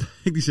 En Jan van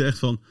Dijk die zei echt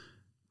van,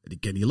 die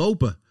kan niet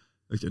lopen.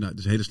 Weet je, nou, het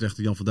is een hele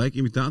slechte Jan van Dijk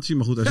imitatie,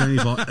 maar goed, hij zei in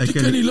ieder geval...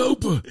 Die kan niet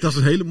lopen! Dat is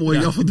een hele mooie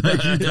Jan van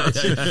Dijk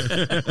imitatie.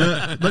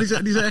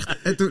 Maar die zei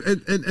echt...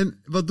 En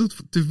wat doet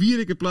de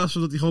Wierik in plaats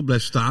van dat hij gewoon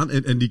blijft staan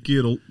en die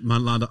kerel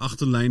maar naar de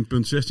achterlijn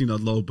punt 16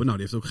 laat lopen. Nou,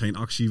 die heeft ook geen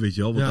actie, weet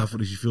je wel, want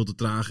daarvoor is hij veel te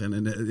traag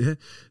en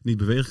niet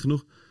bewegelijk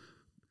genoeg.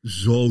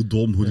 Zo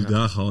dom hoe hij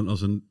daar gewoon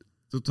als een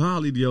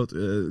totaal idioot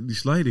die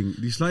sliding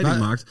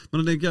maakt. Maar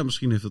dan denk ik,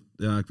 misschien heeft dat...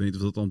 Ja, ik weet niet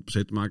of dat dan per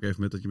se te maken heeft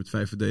met dat je met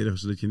 5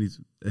 verdedigers, zodat je niet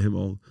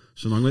helemaal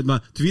zo lang weet.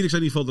 Maar Wierik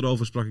zei in ieder geval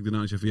erover, sprak ik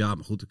daarna en zei van ja,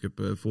 maar goed, ik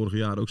heb vorige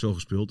jaar ook zo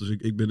gespeeld. Dus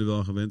ik ben er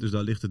wel gewend, dus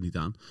daar ligt het niet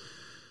aan.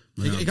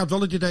 Ik had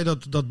wel het idee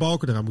dat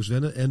Balker eraan moest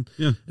wennen. En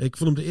ik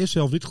vond hem de eerste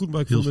helft niet goed,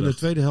 maar ik vond hem in de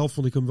tweede helft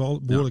vond ik hem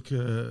wel behoorlijk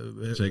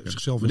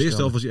zichzelf. Maar de eerste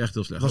helft was hij echt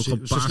heel slecht. Was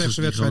ook gewoon passes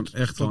die gewoon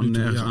echt gewoon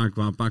nergens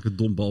aankwamen. Een paar keer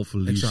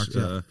dombalverlies.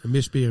 Exact,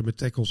 misperen met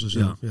tackles en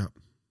zo.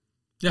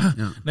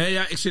 Nee,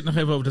 ik zit nog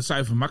even over dat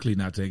cijfer van Makkely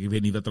na te denken. Ik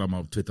weet niet wat er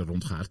allemaal op Twitter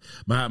rondgaat.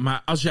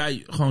 Maar als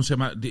jij gewoon, zeg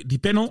maar, die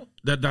panel,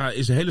 daar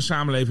is de hele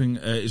samenleving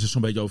is er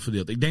zo'n beetje over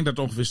verdeeld. Ik denk dat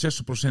ongeveer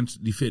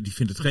 60% die vindt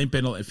het geen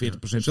panel en 40%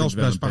 vindt het wel een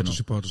panel. Zelfs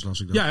supporters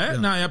las ik dat. Ja, hè?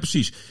 Nou ja,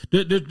 precies.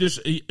 Dus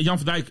Jan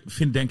van Dijk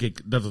vindt denk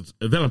ik dat het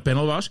wel een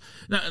panel was.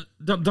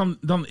 Nou,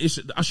 dan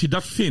is, als je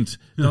dat vindt,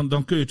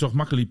 dan kun je toch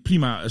Makkely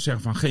prima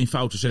zeggen van geen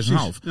fouten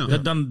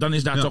 6,5. Dan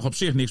is daar toch op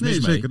zich niks mis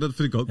mee. Zeker, dat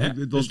vind ik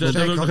ook. Dus daar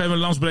wil ik nog even een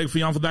lansbreek voor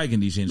Jan van Dijk in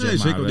die zin. Nee,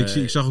 zeker.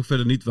 Ik zag ook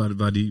verder niet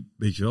waar die,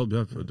 weet je wel,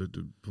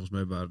 volgens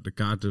mij waren de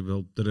kaarten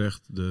wel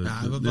terecht.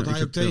 Wat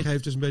hij ook tegen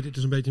heeft, het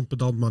is een beetje een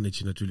pedant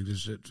mannetje natuurlijk.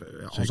 Dus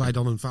als hij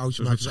dan een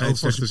foutje maakt, is ook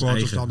voor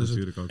supporters, dan is het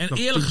natuurlijk ook. En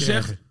eerlijk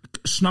gezegd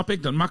snap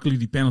ik dat Makkely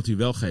die penalty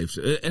wel geeft.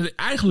 En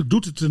eigenlijk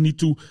doet het er niet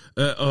toe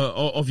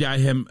of jij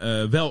hem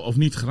wel of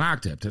niet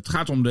geraakt hebt. Het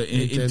gaat om de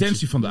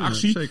intentie van de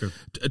actie.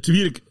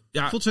 Terwijl ik...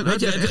 Ja,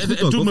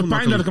 het doet me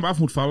pijn dat ik hem af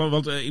moet vallen,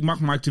 want ik mag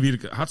Mike de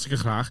Wierik hartstikke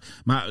graag.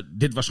 Maar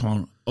dit was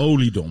gewoon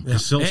oliedom. Ja.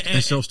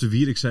 En zelfs de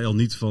Wierik zei al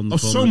niet van... Op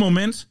zo'n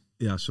moment...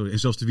 Ja, sorry. En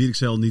zelfs de Wierik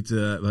zei al niet...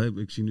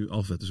 ik zie nu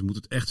Alfred, dus we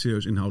moeten het echt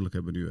serieus inhoudelijk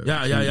hebben nu.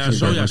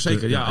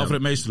 Zeker. Ja,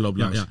 Alfred Meester loopt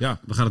langs. Ja.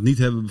 We gaan het niet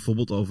hebben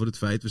bijvoorbeeld over het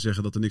feit... We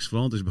zeggen dat er niks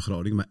veranderd is bij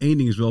Groningen. Maar één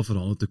ding is wel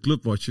veranderd. De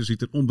clubwatcher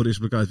ziet er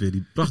onberispelijk uit weer.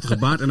 Die prachtige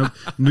baard. En ook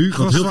nu,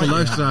 want heel veel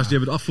luisteraars... Die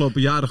hebben de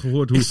afgelopen jaren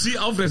gehoord hoe... Ik zie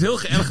Alfred heel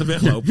geërgerd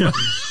weglopen.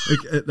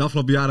 De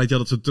afgelopen jaren had je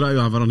dat zijn trui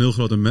aan... waar een heel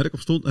groot merk op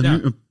stond. En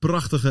nu een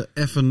prachtige,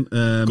 effen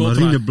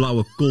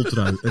marineblauwe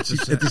kooltrui.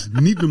 Het is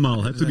niet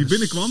normaal. Hè? Toen die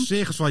binnenkwam...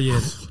 Zeer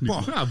geswanjeerd.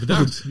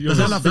 Bedankt.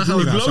 Daar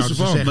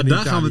Maar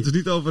daar gaan we het dus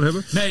niet over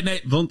hebben.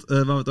 Nee. Want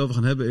waar we het over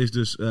gaan hebben is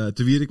dus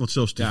Te Wierik. Want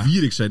zelfs Te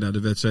Wierik zei na de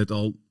wedstrijd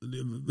al...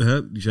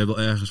 die zei wel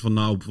ergens van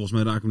volgens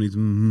mij raken we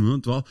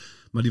niet...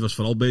 Maar die was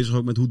vooral bezig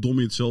ook met hoe dom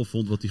hij het zelf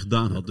vond wat hij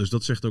gedaan had. Dus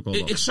dat zegt ook al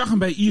wat. Ik zag hem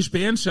bij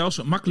ESPN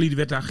zelfs. Makkely die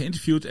werd daar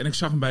geïnterviewd. En ik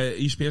zag hem bij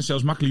ESPN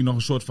zelfs Makkely nog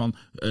een soort van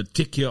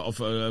tikje of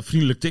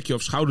vriendelijk tikje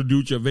of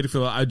schouderduwtje. Weet ik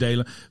veel wel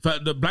uitdelen.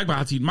 Blijkbaar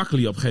had hij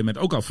Makkely op een gegeven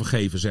moment ook al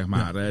vergeven, zeg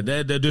maar.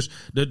 Ja. Dus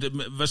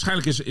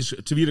waarschijnlijk is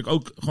Te Wierik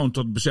ook gewoon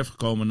tot het besef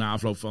gekomen na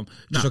afloop van...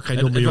 Het is ook geen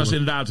domme het jongen. was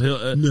inderdaad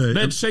heel...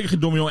 nee, het is zeker geen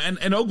domme jongen.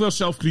 En ook wel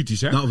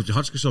zelfkritisch, hè? Nou,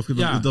 hartstikke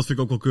zelfkritisch. Dat vind ik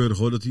ook wel keurig,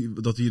 hoor. Dat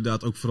hij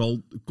inderdaad ook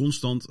vooral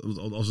constant...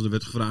 Als er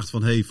werd gevraagd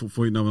van...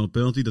 vond je nou wel een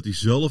penalty? Dat hij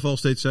zelf al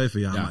steeds zei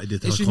van... maar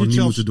dit had ik gewoon niet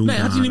moeten doen. Nee,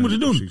 had hij niet moeten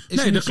doen.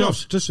 Precies. Nee, dat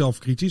klopt. Te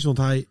zelfkritisch, want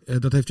hij,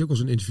 dat heeft hij ook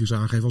al in interviews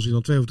aangegeven. Als hij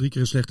dan 2 of 3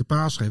 keer een slechte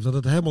paas geeft, dat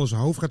het helemaal in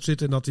zijn hoofd gaat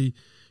zitten en dat hij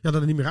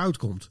er niet meer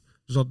uitkomt.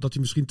 Dus dat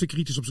hij misschien te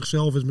kritisch op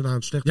zichzelf is met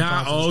een slechte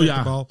paas of een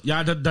slechte bal.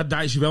 Ja,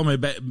 daar is hij wel mee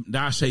bij.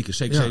 Daar zeker.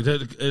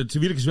 Te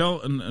Wierik is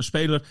wel een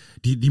speler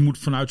die moet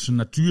vanuit zijn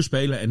natuur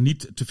spelen en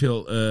niet te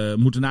veel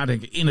moeten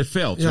nadenken in het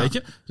veld. Ja. Weet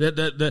je?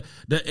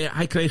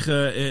 Hij kreeg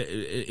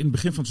in het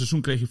begin van het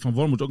seizoen kreeg hij van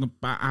Wormuth ook een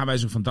paar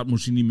aanwijzingen van dat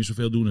moet hij niet meer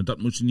zoveel doen en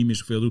dat moet hij niet meer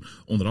zoveel doen.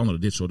 Onder andere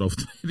dit soort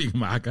overtredingen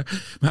maken.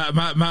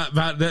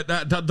 Maar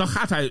dan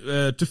gaat hij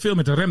te veel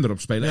met de rem erop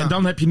spelen. Ja. En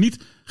dan heb je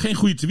geen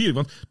goede Te Wierik.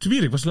 Want Te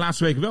Wierik was de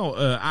laatste weken wel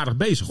aardig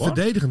bezig, hoor.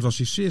 Verdedigend was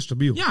hij zeer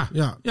stabiel.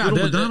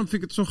 Daarom vind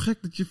ik het zo gek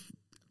dat je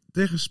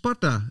tegen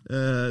Sparta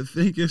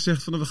 1 keer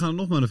zegt van we gaan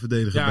nog maar een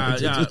verdediger.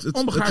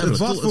 Onbegrijpelijk.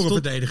 Wat voor een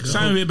verdediger.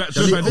 Zijn we weer bij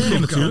het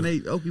begin natuurlijk.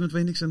 Nee, ook iemand waar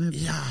je niks aan hebt.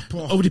 Ja,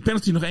 over die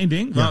penalty nog 1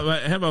 ding.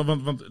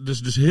 Want er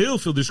is dus heel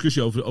veel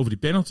discussie over die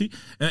penalty.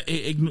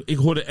 Ik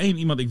hoorde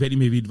iemand, ik weet niet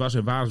meer wie het was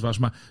en waar het was,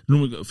 maar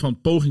noem ik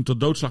van poging tot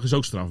doodslag is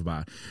ook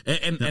strafbaar.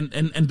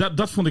 En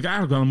dat vond ik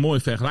eigenlijk wel een mooie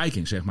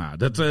vergelijking, zeg maar.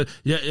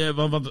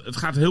 Want het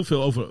gaat heel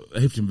veel over, heeft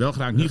hij hem wel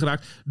geraakt, niet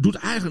geraakt. Doet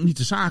eigenlijk niet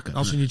de zaken.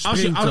 Als hij niet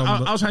springt,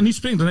 als hij niet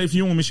springt, dan heeft die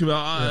jongen misschien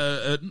wel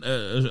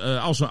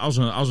als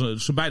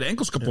zijn beide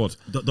enkels kapot.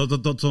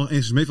 Dat zal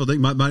eens meevallen,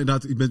 denk ik. Maar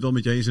inderdaad, ik ben het wel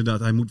met je eens.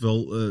 Inderdaad,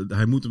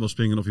 hij moet hem wel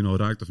springen of je nou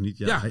raakt of niet.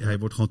 Hij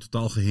wordt gewoon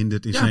totaal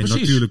gehinderd in zijn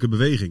natuurlijke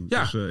beweging.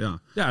 Ja.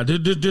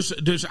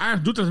 Dus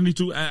eigenlijk doet dat er niet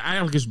toe.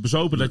 Eigenlijk is het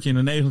bezopen dat je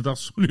in de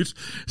 89e minuut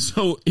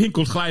zo in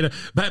kon glijden.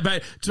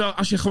 Terwijl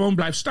als je gewoon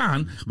blijft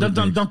staan,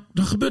 dan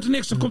gebeurt er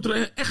niks. Dan komt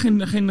er echt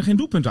geen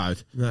doelpunt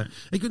uit. Nee.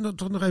 Ik wil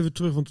toch nog even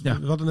terug, want we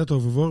hadden net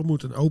over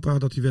Wormuth en Opa,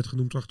 dat hij werd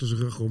genoemd achter zijn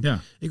rug om.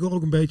 Ja. Ik hoor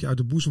ook een beetje uit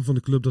de boezem van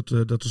de club dat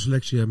de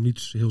selectie hem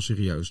niet heel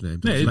serieus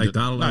neemt. Nee,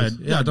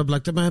 dat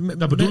blijkt. Maar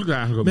dat bedoel ik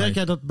eigenlijk ook. Merk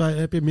jij dat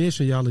heb je meer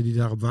signalen die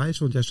daarop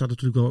wijzen? Want jij staat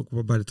natuurlijk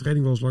ook bij de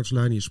training wel eens langs de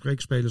lijn. Je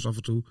spreekt spelers af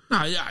en toe.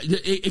 Nou ja,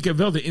 ik heb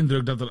wel de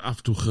indruk dat er af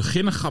en toe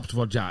geginnegapt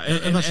wordt. Ja.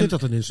 En waar zit dat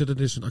dan in? Zit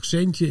er een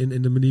accentje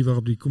in de manier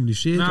waarop hij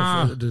communiceert?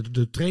 Of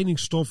de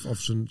trainingsstof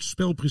of zijn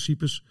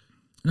spelprincipes?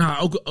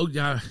 Nou, ook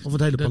ja. Of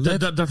het hele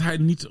palet. Dat hij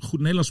niet goed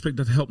Nederlands spreekt,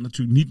 dat helpt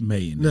natuurlijk niet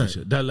mee in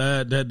deze.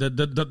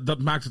 Dat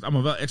maakt het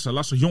allemaal wel extra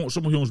lastig.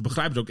 Sommige jongens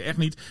begrijpen het ook echt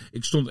niet.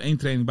 Ik stond 1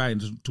 training bij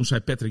en toen zei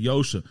Patrick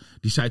Joosten,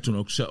 die zei toen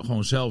ook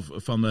gewoon zelf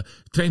van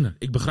trainer,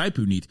 ik begrijp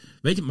u niet.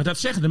 Weet je, maar dat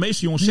zeggen de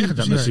meeste jongens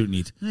dat natuurlijk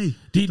niet. Nee,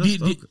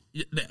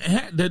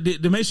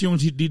 de meeste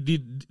jongens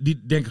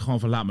die denken gewoon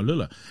van laat me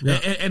lullen.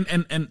 Ja.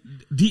 En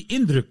die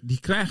indruk die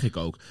krijg ik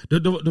ook.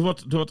 Er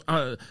wordt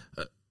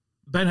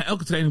bijna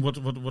elke training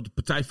wordt de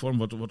partijvorm,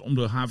 wordt om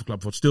de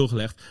haverklap wordt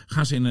stilgelegd.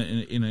 Gaan ze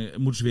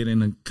moeten ze weer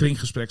in een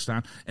kringgesprek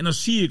staan. En dan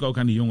zie ik ook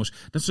aan die jongens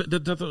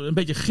dat er een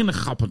beetje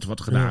ginnegappend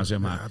wordt gedaan, zeg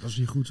maar. Ja, dat is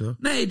niet goed, hoor.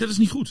 Nee, dat is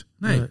niet goed.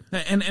 Nee.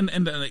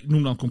 En ik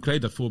noem dan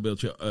concreet dat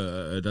voorbeeldje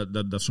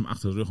dat ze hem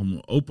achter de rug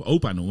om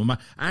opa noemen.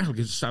 Maar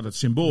eigenlijk staat het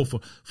symbool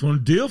voor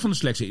een deel van de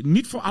selectie.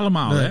 Niet voor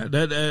allemaal,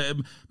 hè.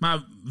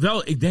 Maar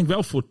wel, ik denk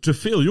wel voor te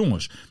veel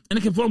jongens. En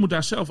ik heb Wormuth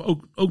daar zelf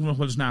ook nog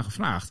wel eens naar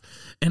gevraagd.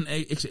 En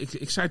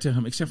ik zei tegen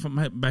hem, ik zeg van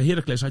bij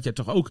Heracles had jij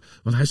toch ook,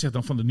 want hij zegt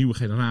dan van de nieuwe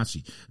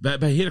generatie.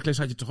 Bij Heracles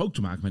had je toch ook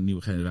te maken met een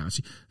nieuwe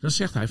generatie. Dan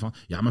zegt hij van,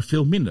 ja, maar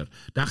veel minder.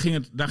 Daar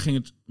ging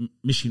het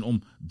misschien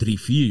om 3-4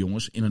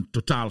 jongens in een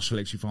totale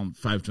selectie van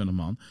 25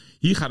 man.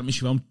 Hier gaat het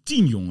misschien wel om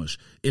 10 jongens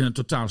in een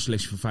totale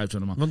selectie van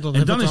 25 man.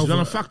 En dan is het wel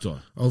een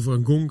factor. Over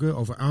een Gonke,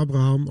 over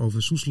Abraham,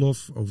 over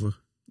Soeslof, over...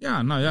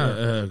 Ja, nou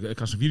ja,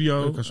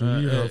 Casemiro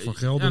van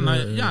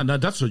Gelder.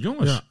 Dat soort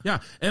jongens.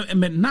 Ja. En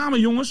met name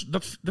jongens,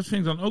 dat vind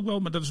ik dan ook wel,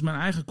 maar dat is mijn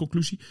eigen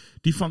conclusie,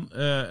 die van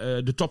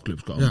de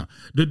topclubs komen.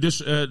 Ja.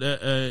 Dus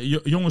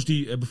jongens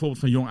die bijvoorbeeld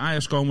van Jong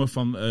Ajax komen,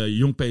 van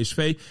Jong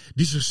PSV,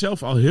 die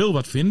zichzelf al heel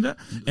wat vinden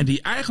en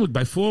die eigenlijk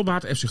bij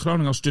voorbaat FC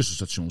Groningen als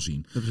tussenstation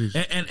zien.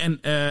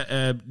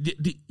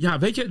 Ja,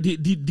 weet je,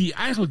 die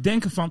eigenlijk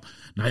denken van,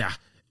 nou ja,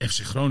 FC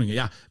Groningen,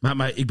 ja.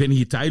 Maar ik ben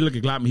hier tijdelijk.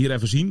 Ik laat me hier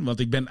even zien. Want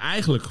ik ben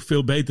eigenlijk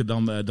veel beter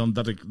dan dat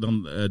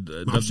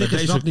bij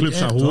deze club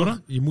zou horen.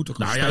 Toch? Je moet ook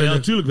ja,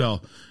 natuurlijk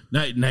wel.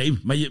 Nee,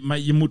 maar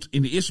je moet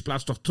in de eerste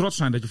plaats toch trots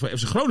zijn dat je voor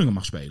FC Groningen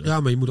mag spelen. Ja,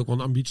 maar je moet ook wel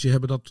een ambitie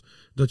hebben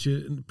dat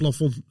je een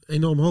plafond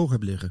enorm hoog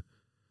hebt liggen.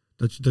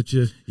 Dat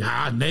je...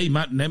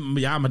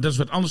 maar dat is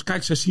wat anders.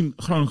 Kijk, zij zien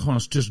Groningen gewoon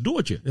als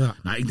tussendoortje. Ja.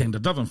 Nou, ik denk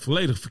dat dat een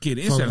volledig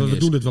verkeerde instelling is. We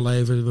doen het wel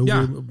even. We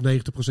hoeven op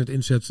 90%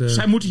 inzet.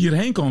 Zij moeten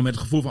hierheen komen met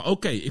het gevoel van...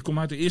 Oké, ik kom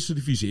uit de eerste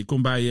divisie. Ik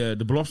kom bij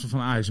de belofte van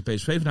Ajax en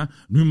PSV vandaan.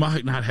 Nu mag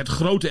ik naar het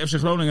grote FC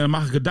Groningen en dan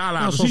mag ik het daar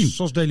laten zien.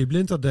 Zoals Daley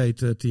Blind dat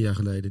deed 10 jaar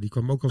geleden. Die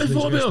kwam ook als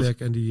linksback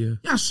en die...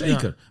 ja,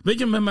 zeker. Ja. Weet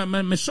je,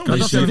 met zo'n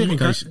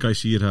instelling... Kai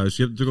Sierhuis.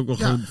 Je hebt natuurlijk ook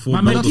wel gewoon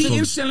voorbeelden. Maar met die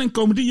instelling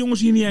komen die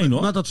jongens hier niet heen,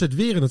 hoor. Maar dat zit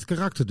weer in het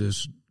karakter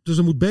dus. Dus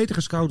er moet beter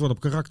gescout worden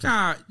op karakter.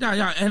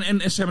 Ja.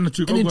 En ze hebben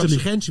natuurlijk en ook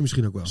intelligentie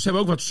misschien ook wel. Ze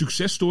hebben ook wat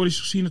successtories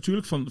gezien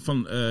natuurlijk.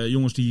 Van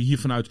jongens die hier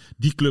vanuit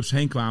die clubs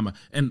heen kwamen.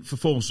 En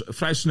vervolgens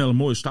vrij snel een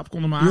mooie stap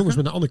konden maken. Jongens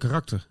met een ander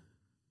karakter.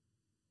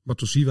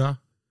 Matosiwa.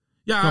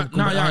 Ja,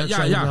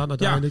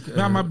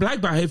 maar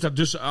blijkbaar heeft dat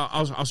dus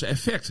als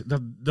effect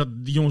dat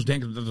die jongens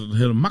denken dat het een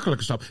hele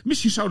makkelijke stap is.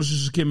 Misschien zouden ze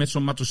eens een keer met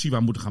zo'n Matosiwa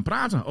moeten gaan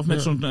praten. Of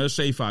met zo'n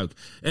Zeefuik.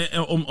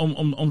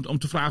 Om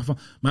te vragen van,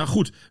 maar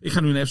goed, ik ga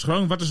nu naar FC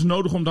Groningen. Wat is er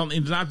nodig om dan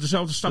inderdaad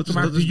dezelfde stap te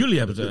maken die jullie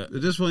hebben?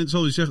 Het is wel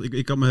interessant wat je zegt.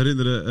 Ik kan me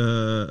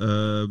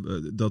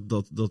herinneren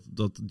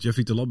dat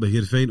Jeffrey Telat bij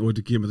Heerenveen ooit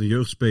een keer met een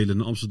jeugdspeler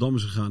naar Amsterdam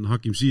is gegaan.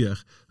 Hakim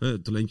Ziyech,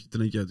 talentje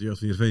uit de jeugd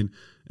van Heerenveen.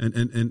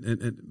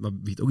 Maar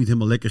wie het ook niet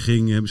helemaal lekker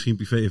ging, misschien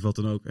privé of wat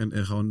dan ook.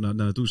 En gewoon naar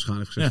naartoe is gegaan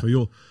en heeft gezegd van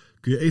joh,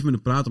 kun je even met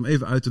hem praten om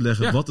even uit te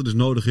leggen wat er dus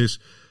nodig is.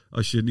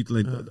 Als je niet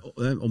alleen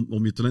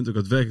om je talent ook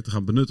daadwerkelijk te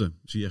gaan benutten.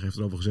 Ziyech heeft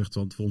erover gezegd,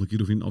 want de volgende keer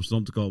hoef je in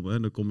Amsterdam te komen.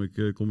 En dan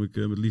kom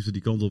ik met liefde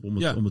die kant op om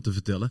het te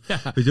vertellen.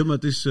 Ja. Weet je, maar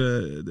het is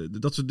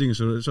dat soort dingen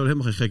zou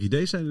helemaal geen gek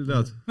idee zijn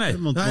inderdaad. Nee.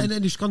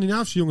 En die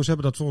Scandinavische jongens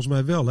hebben dat volgens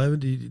mij wel. Hè?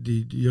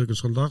 Die Jurgen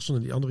Schandarsen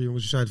en die andere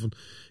jongens die zeiden van...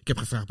 Ik heb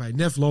gevraagd bij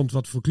Nefland,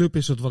 wat voor club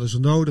is dat? Wat is er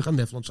nodig? En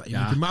Nefland zei, je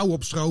moet je mouw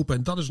opstropen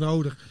en dat is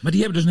nodig. Maar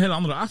die hebben dus een hele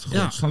andere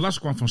achtergrond. Ja. Van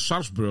Larsen kwam van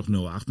Salzburg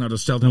 08. Nou, dat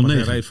stelt helemaal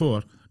geen reet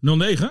voor.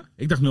 09?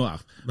 Ik dacht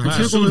 08. Maar ik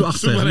zit 08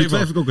 tegen, die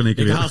twijfel ik ook in één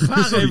keer. Ik haal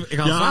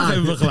graag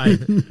even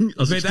vergelijken.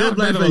 Als ik stil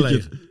blijf, weet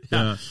je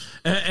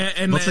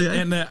het. Wat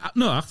zei jij?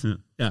 08.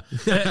 Ja.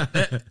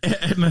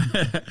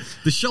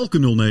 De Schalke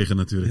 09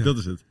 natuurlijk, dat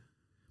is het.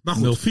 Maar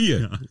goed. 04.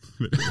 Ja.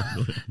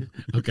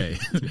 Oké.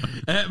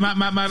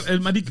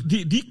 Maar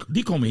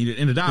die komen hier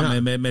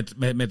inderdaad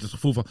met het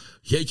gevoel van...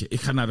 Jeetje,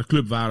 ik ga naar de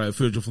club waar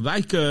Virgil van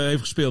Dijk heeft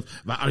gespeeld.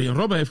 Waar Arjen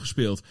Robben heeft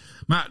gespeeld.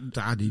 Maar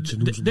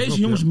deze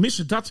jongens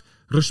missen dat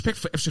respect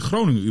voor FC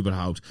Groningen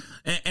überhaupt.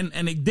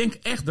 En ik denk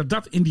echt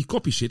dat in die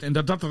kopie zit. En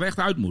dat er echt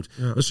uit moet.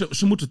 Ja.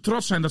 Ze moeten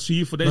trots zijn dat ze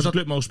hier voor deze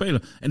club mogen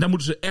spelen. En daar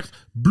moeten ze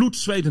echt bloed,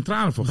 zweet en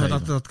tranen voor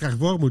geven. Dat krijgt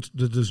Wormuth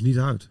er dus niet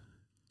uit.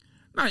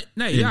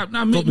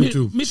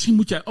 Misschien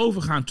moet jij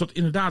overgaan tot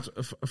inderdaad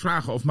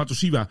vragen of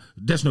Matosiwa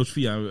desnoods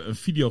via een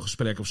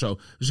videogesprek of zo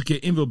dus een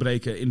keer in wil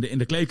breken in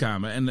de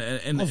kleedkamer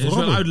en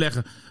wil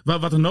uitleggen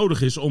wat er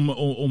nodig is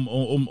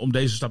om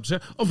deze stap te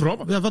zetten. Of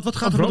Robben. Ja, wat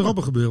gaat er met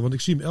Robben gebeuren? Want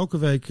ik zie hem elke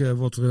week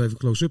wordt er even een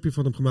close-upje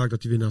van hem gemaakt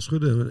dat hij weer naar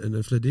schudden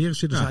en flederen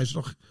zit. Dus hij is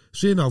nog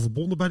zeer nauw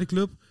verbonden bij de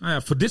club. Nou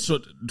ja, voor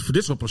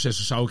dit soort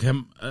processen zou ik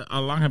hem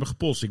al lang hebben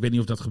gepolst. Ik weet niet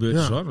of dat gebeurd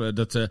is hoor.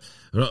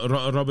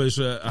 Robben is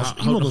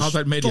nog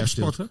altijd media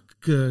stilte.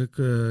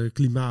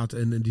 Klimaat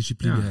en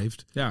discipline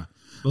heeft. Ja.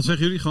 Wat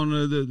zeggen jullie? Gewoon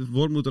de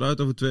Wormuth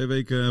eruit over 2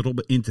 weken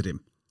Robben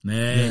interim.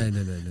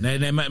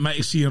 Nee, maar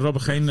ik zie in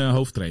Robben geen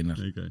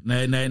hoofdtrainer.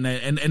 Okay. Nee.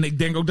 En ik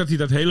denk ook dat hij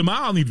dat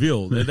helemaal niet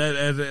wil.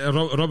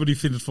 Robben die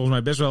vindt het volgens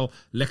mij best wel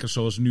lekker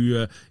zoals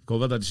nu. Ik hoor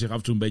wel dat hij zich af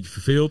en toe een beetje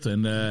verveelt.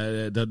 En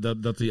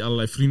dat hij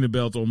allerlei vrienden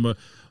belt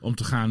om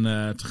te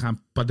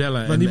gaan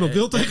padellen. Maar niemand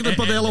wil tegen de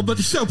padellen omdat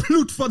hij zo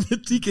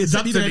bloedfanatiek is.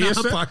 Dat iedereen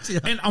aanpakt.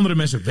 Ja. En andere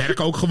mensen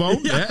werken ook gewoon.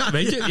 Hè,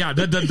 weet je? Ja,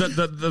 dat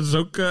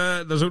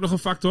is ook nog een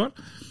factor.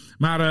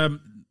 Maar...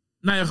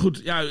 nou ja,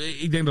 goed. Ja,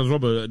 ik denk dat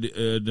Robben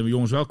de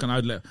jongens wel kan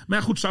uitleggen. Maar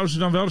ja, goed, zouden ze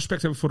dan wel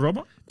respect hebben voor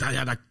Robben? Nou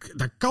ja,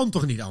 dat kan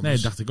toch niet anders? Nee,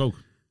 dat dacht ik ook.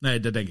 Nee,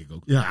 dat denk ik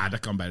ook. Ja, dat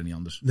kan bijna niet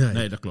anders.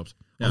 Nee dat klopt.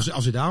 Ja.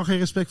 Als je daar al geen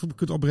respect voor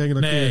kunt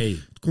opbrengen, dan kun je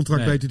het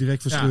contract beter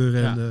direct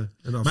verscheuren. Ja.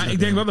 En maar ik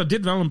denk wel dat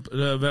dit wel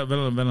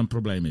een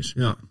probleem is.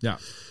 Ja.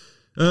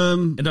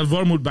 En dat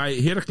Wormuth bij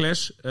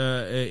Heracles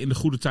in de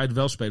goede tijd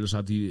wel spelers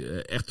had die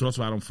echt trots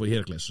waren om voor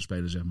Heracles te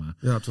spelen, zeg maar.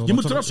 Ja, je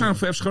moet trots zijn om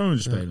voor FC Groningen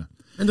te spelen.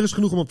 En er is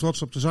genoeg om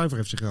trots op te zijn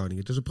voor FC Groningen.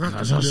 Het is een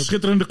prachtige, een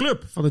schitterende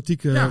club.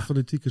 Fanatieke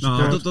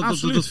support.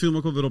 Dat viel me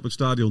ook wel weer op het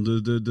stadion.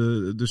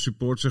 De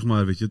support, zeg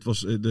maar. Weet je, het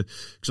was, ik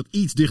zat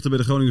iets dichter bij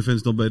de Groningen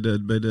fans dan bij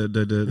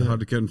de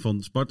harde kern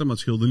van Sparta, maar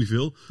het scheelde niet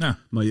veel. Ja.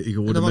 Maar ik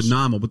hoorde met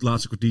name op het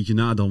laatste kwartiertje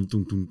na dan,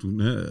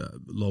 toen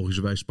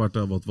logischerwijs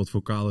Sparta wat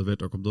vocaler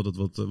werd, ook omdat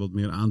het wat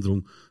meer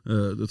aandrong.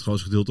 Het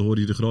grootste gedeelte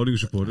hoorde je de Groningen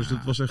supporters.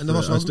 Dat was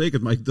echt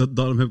uitstekend. Maar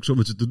daarom heb ik zo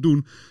met ze te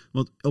doen.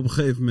 Want op een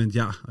gegeven moment,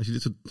 als je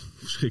dit soort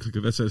verschrikkelijke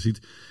wedstrijden ziet,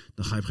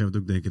 dan ga je op een gegeven moment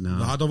ook denken...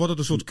 Nou, dan wordt het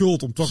een soort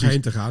cult om toch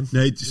heen te gaan.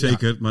 Nee,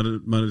 zeker. Ja.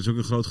 Maar er is ook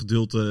een groot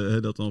gedeelte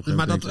dat dan op een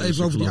gegeven moment... Maar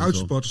even over die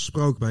uitsupporters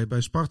gesproken.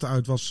 Bij Sparta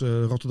uit was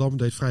Rotterdam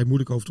deed vrij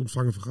moeilijk over het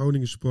ontvangen van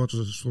Groningen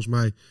supporters. Dus volgens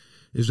mij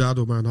is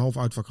daardoor maar een half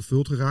uitvak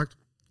gevuld geraakt.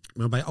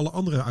 Maar bij alle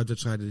andere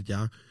uitwedstrijden dit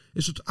jaar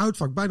is het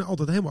uitvak bijna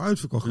altijd helemaal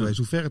uitverkocht geweest.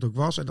 Hoe ver het ook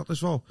was. En dat is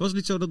wel... Was het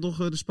niet zo dat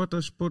nog de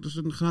Sparta-supporters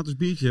een gratis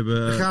biertje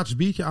hebben? Een gratis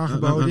biertje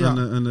aangeboden,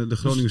 aan de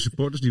Groningen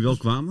supporters die wel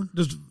kwamen?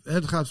 Dus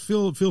het gaat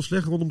veel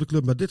slechter rondom de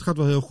club. Maar dit gaat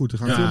wel heel goed. Er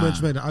gaan veel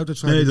mensen mee naar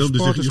uitwedstrijden.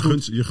 Nee,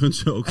 dus je gunt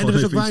ze ook gewoon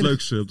even iets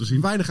leuks op te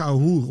zien. Weinig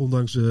ouwe hoer,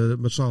 ondanks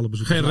met z'n allen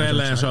bezoeken. Geen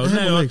rellen en zo.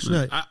 Nee, niks.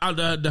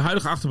 De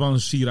huidige achterban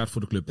is een sieraad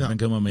voor de club. Daar ben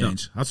ik helemaal mee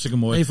eens. Hartstikke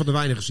mooi. Een van de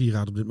weinige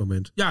sieraden op dit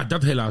moment. Ja,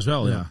 dat helaas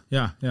wel,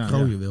 ja.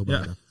 Groningen wil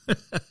bijna.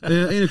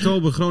 1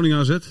 oktober, Groningen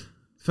AZ.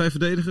 5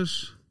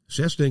 verdedigers.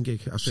 6 denk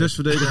ik. 6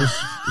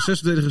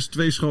 verdedigers,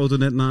 2 schoten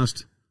net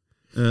naast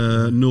 0-4.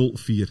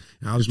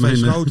 Ja, dus 2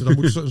 schoten. Dan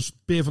moet een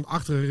speer van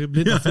achteren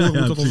blind naar voren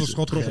moet dat als een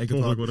schot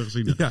gerekend worden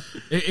gezien. Ja.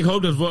 Ik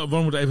hoop dat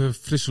Wormuth even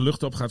frisse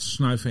lucht op gaat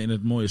snuiven in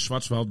het mooie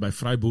Schwarzwald bij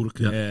Freiburg.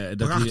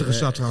 Prachtige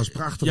stad trouwens,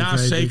 prachtig. Ja,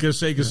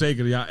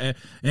 zeker. Ja.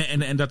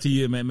 En dat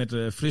hij met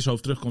fris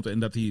hoofd terugkomt en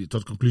dat hij tot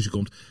de conclusie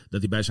komt dat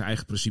hij bij zijn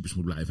eigen principes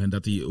moet blijven. En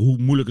dat hij, hoe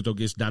moeilijk het ook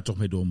is, daar toch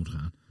mee door moet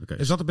gaan. Okay.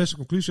 Is dat de beste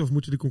conclusie of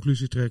moet hij de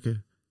conclusie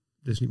trekken?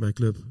 Dit is niet mijn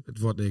club, het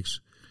wordt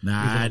niks.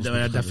 Nou,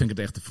 daar vind ik het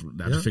echt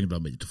daar vind ik wel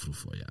een beetje te vroeg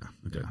voor, ja.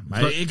 Okay.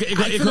 Maar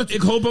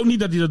ik hoop ook niet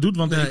dat hij dat doet,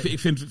 want ik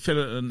vind het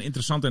verder een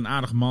interessante en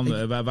aardige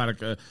man waar ik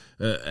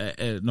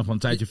nog wel een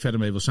tijdje verder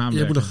mee wil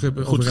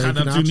samenwerken. Goed, het gaat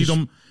natuurlijk niet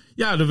om...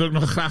 Ja, daar wil ik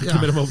nog graag een keer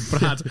met hem over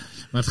praten.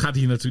 Maar het gaat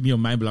hier natuurlijk niet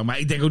om mijn belang. Maar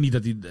ik denk ook niet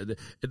dat hij...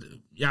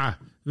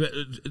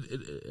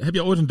 heb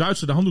je ooit een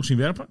Duitser de handdoek zien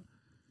werpen?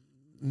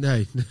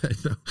 Nee.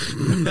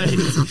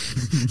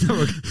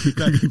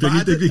 Kijk, ik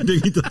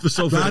denk niet dat we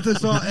zo ver... Maar het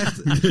is wel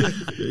echt...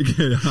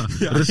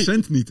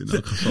 recent niet in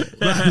elk geval.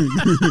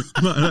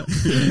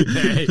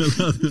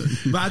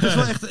 Maar het is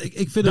wel echt...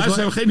 Ik vind Duitsers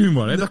hebben geen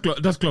humor, hè? Dat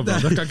klopt wel.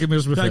 Dat kan ik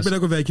inmiddels bevestigen. Ik ben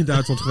ook een weekje in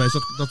Duitsland geweest.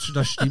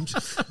 Dat steamt.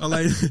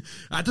 Alleen,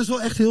 het is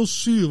wel echt heel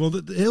zuur.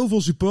 Want heel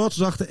veel supporters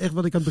dachten echt,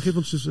 wat ik aan het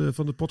begin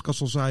van de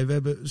podcast al zei. We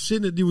hebben zin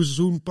in het nieuwe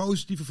seizoen.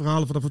 Positieve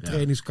verhalen vanaf het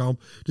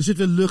trainingskamp. Er zit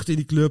weer lucht in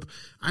die club.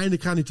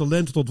 Eindelijk gaan die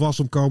talenten tot was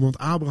komen. Want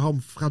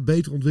Abraham gaat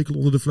beter ontwikkelen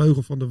onder de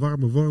vleugel van de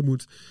warme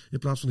Wormuth. In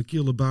plaats van de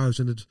kille buis.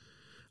 En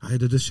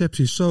de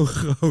deceptie is zo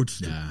groot.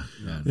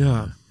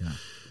 Ja.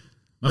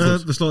 Maar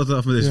goed, we sluiten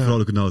af met deze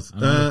vrolijke noot.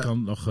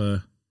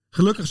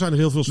 Gelukkig zijn er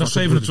heel veel nog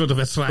 27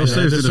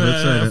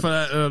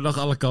 wedstrijden. Nog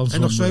alle kansen.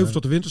 En nog 7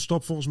 tot de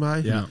winterstop volgens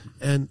mij. Ja.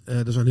 En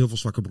er zijn heel veel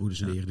zwakke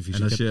broeders in de Eredivisie.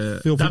 En als je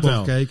heb veel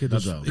voetbal gekeken.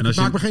 Dus ik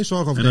maak me geen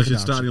zorgen over. En als je in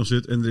het stadion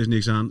zit en er is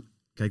niks aan.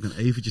 Kijk dan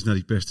eventjes naar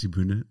die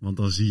perstribune, want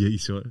dan zie je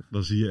iets hoor.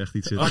 Dan zie je echt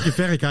iets zitten. Laat je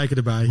verrekijker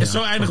erbij. En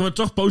zo eindigen we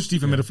toch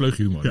positief en met een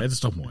vleugje humor. Dat is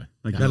toch mooi.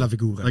 Bella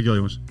figura. Dankjewel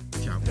jongens.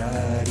 Ciao.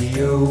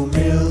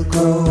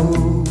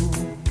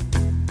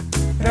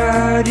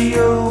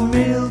 Radio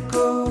Milko.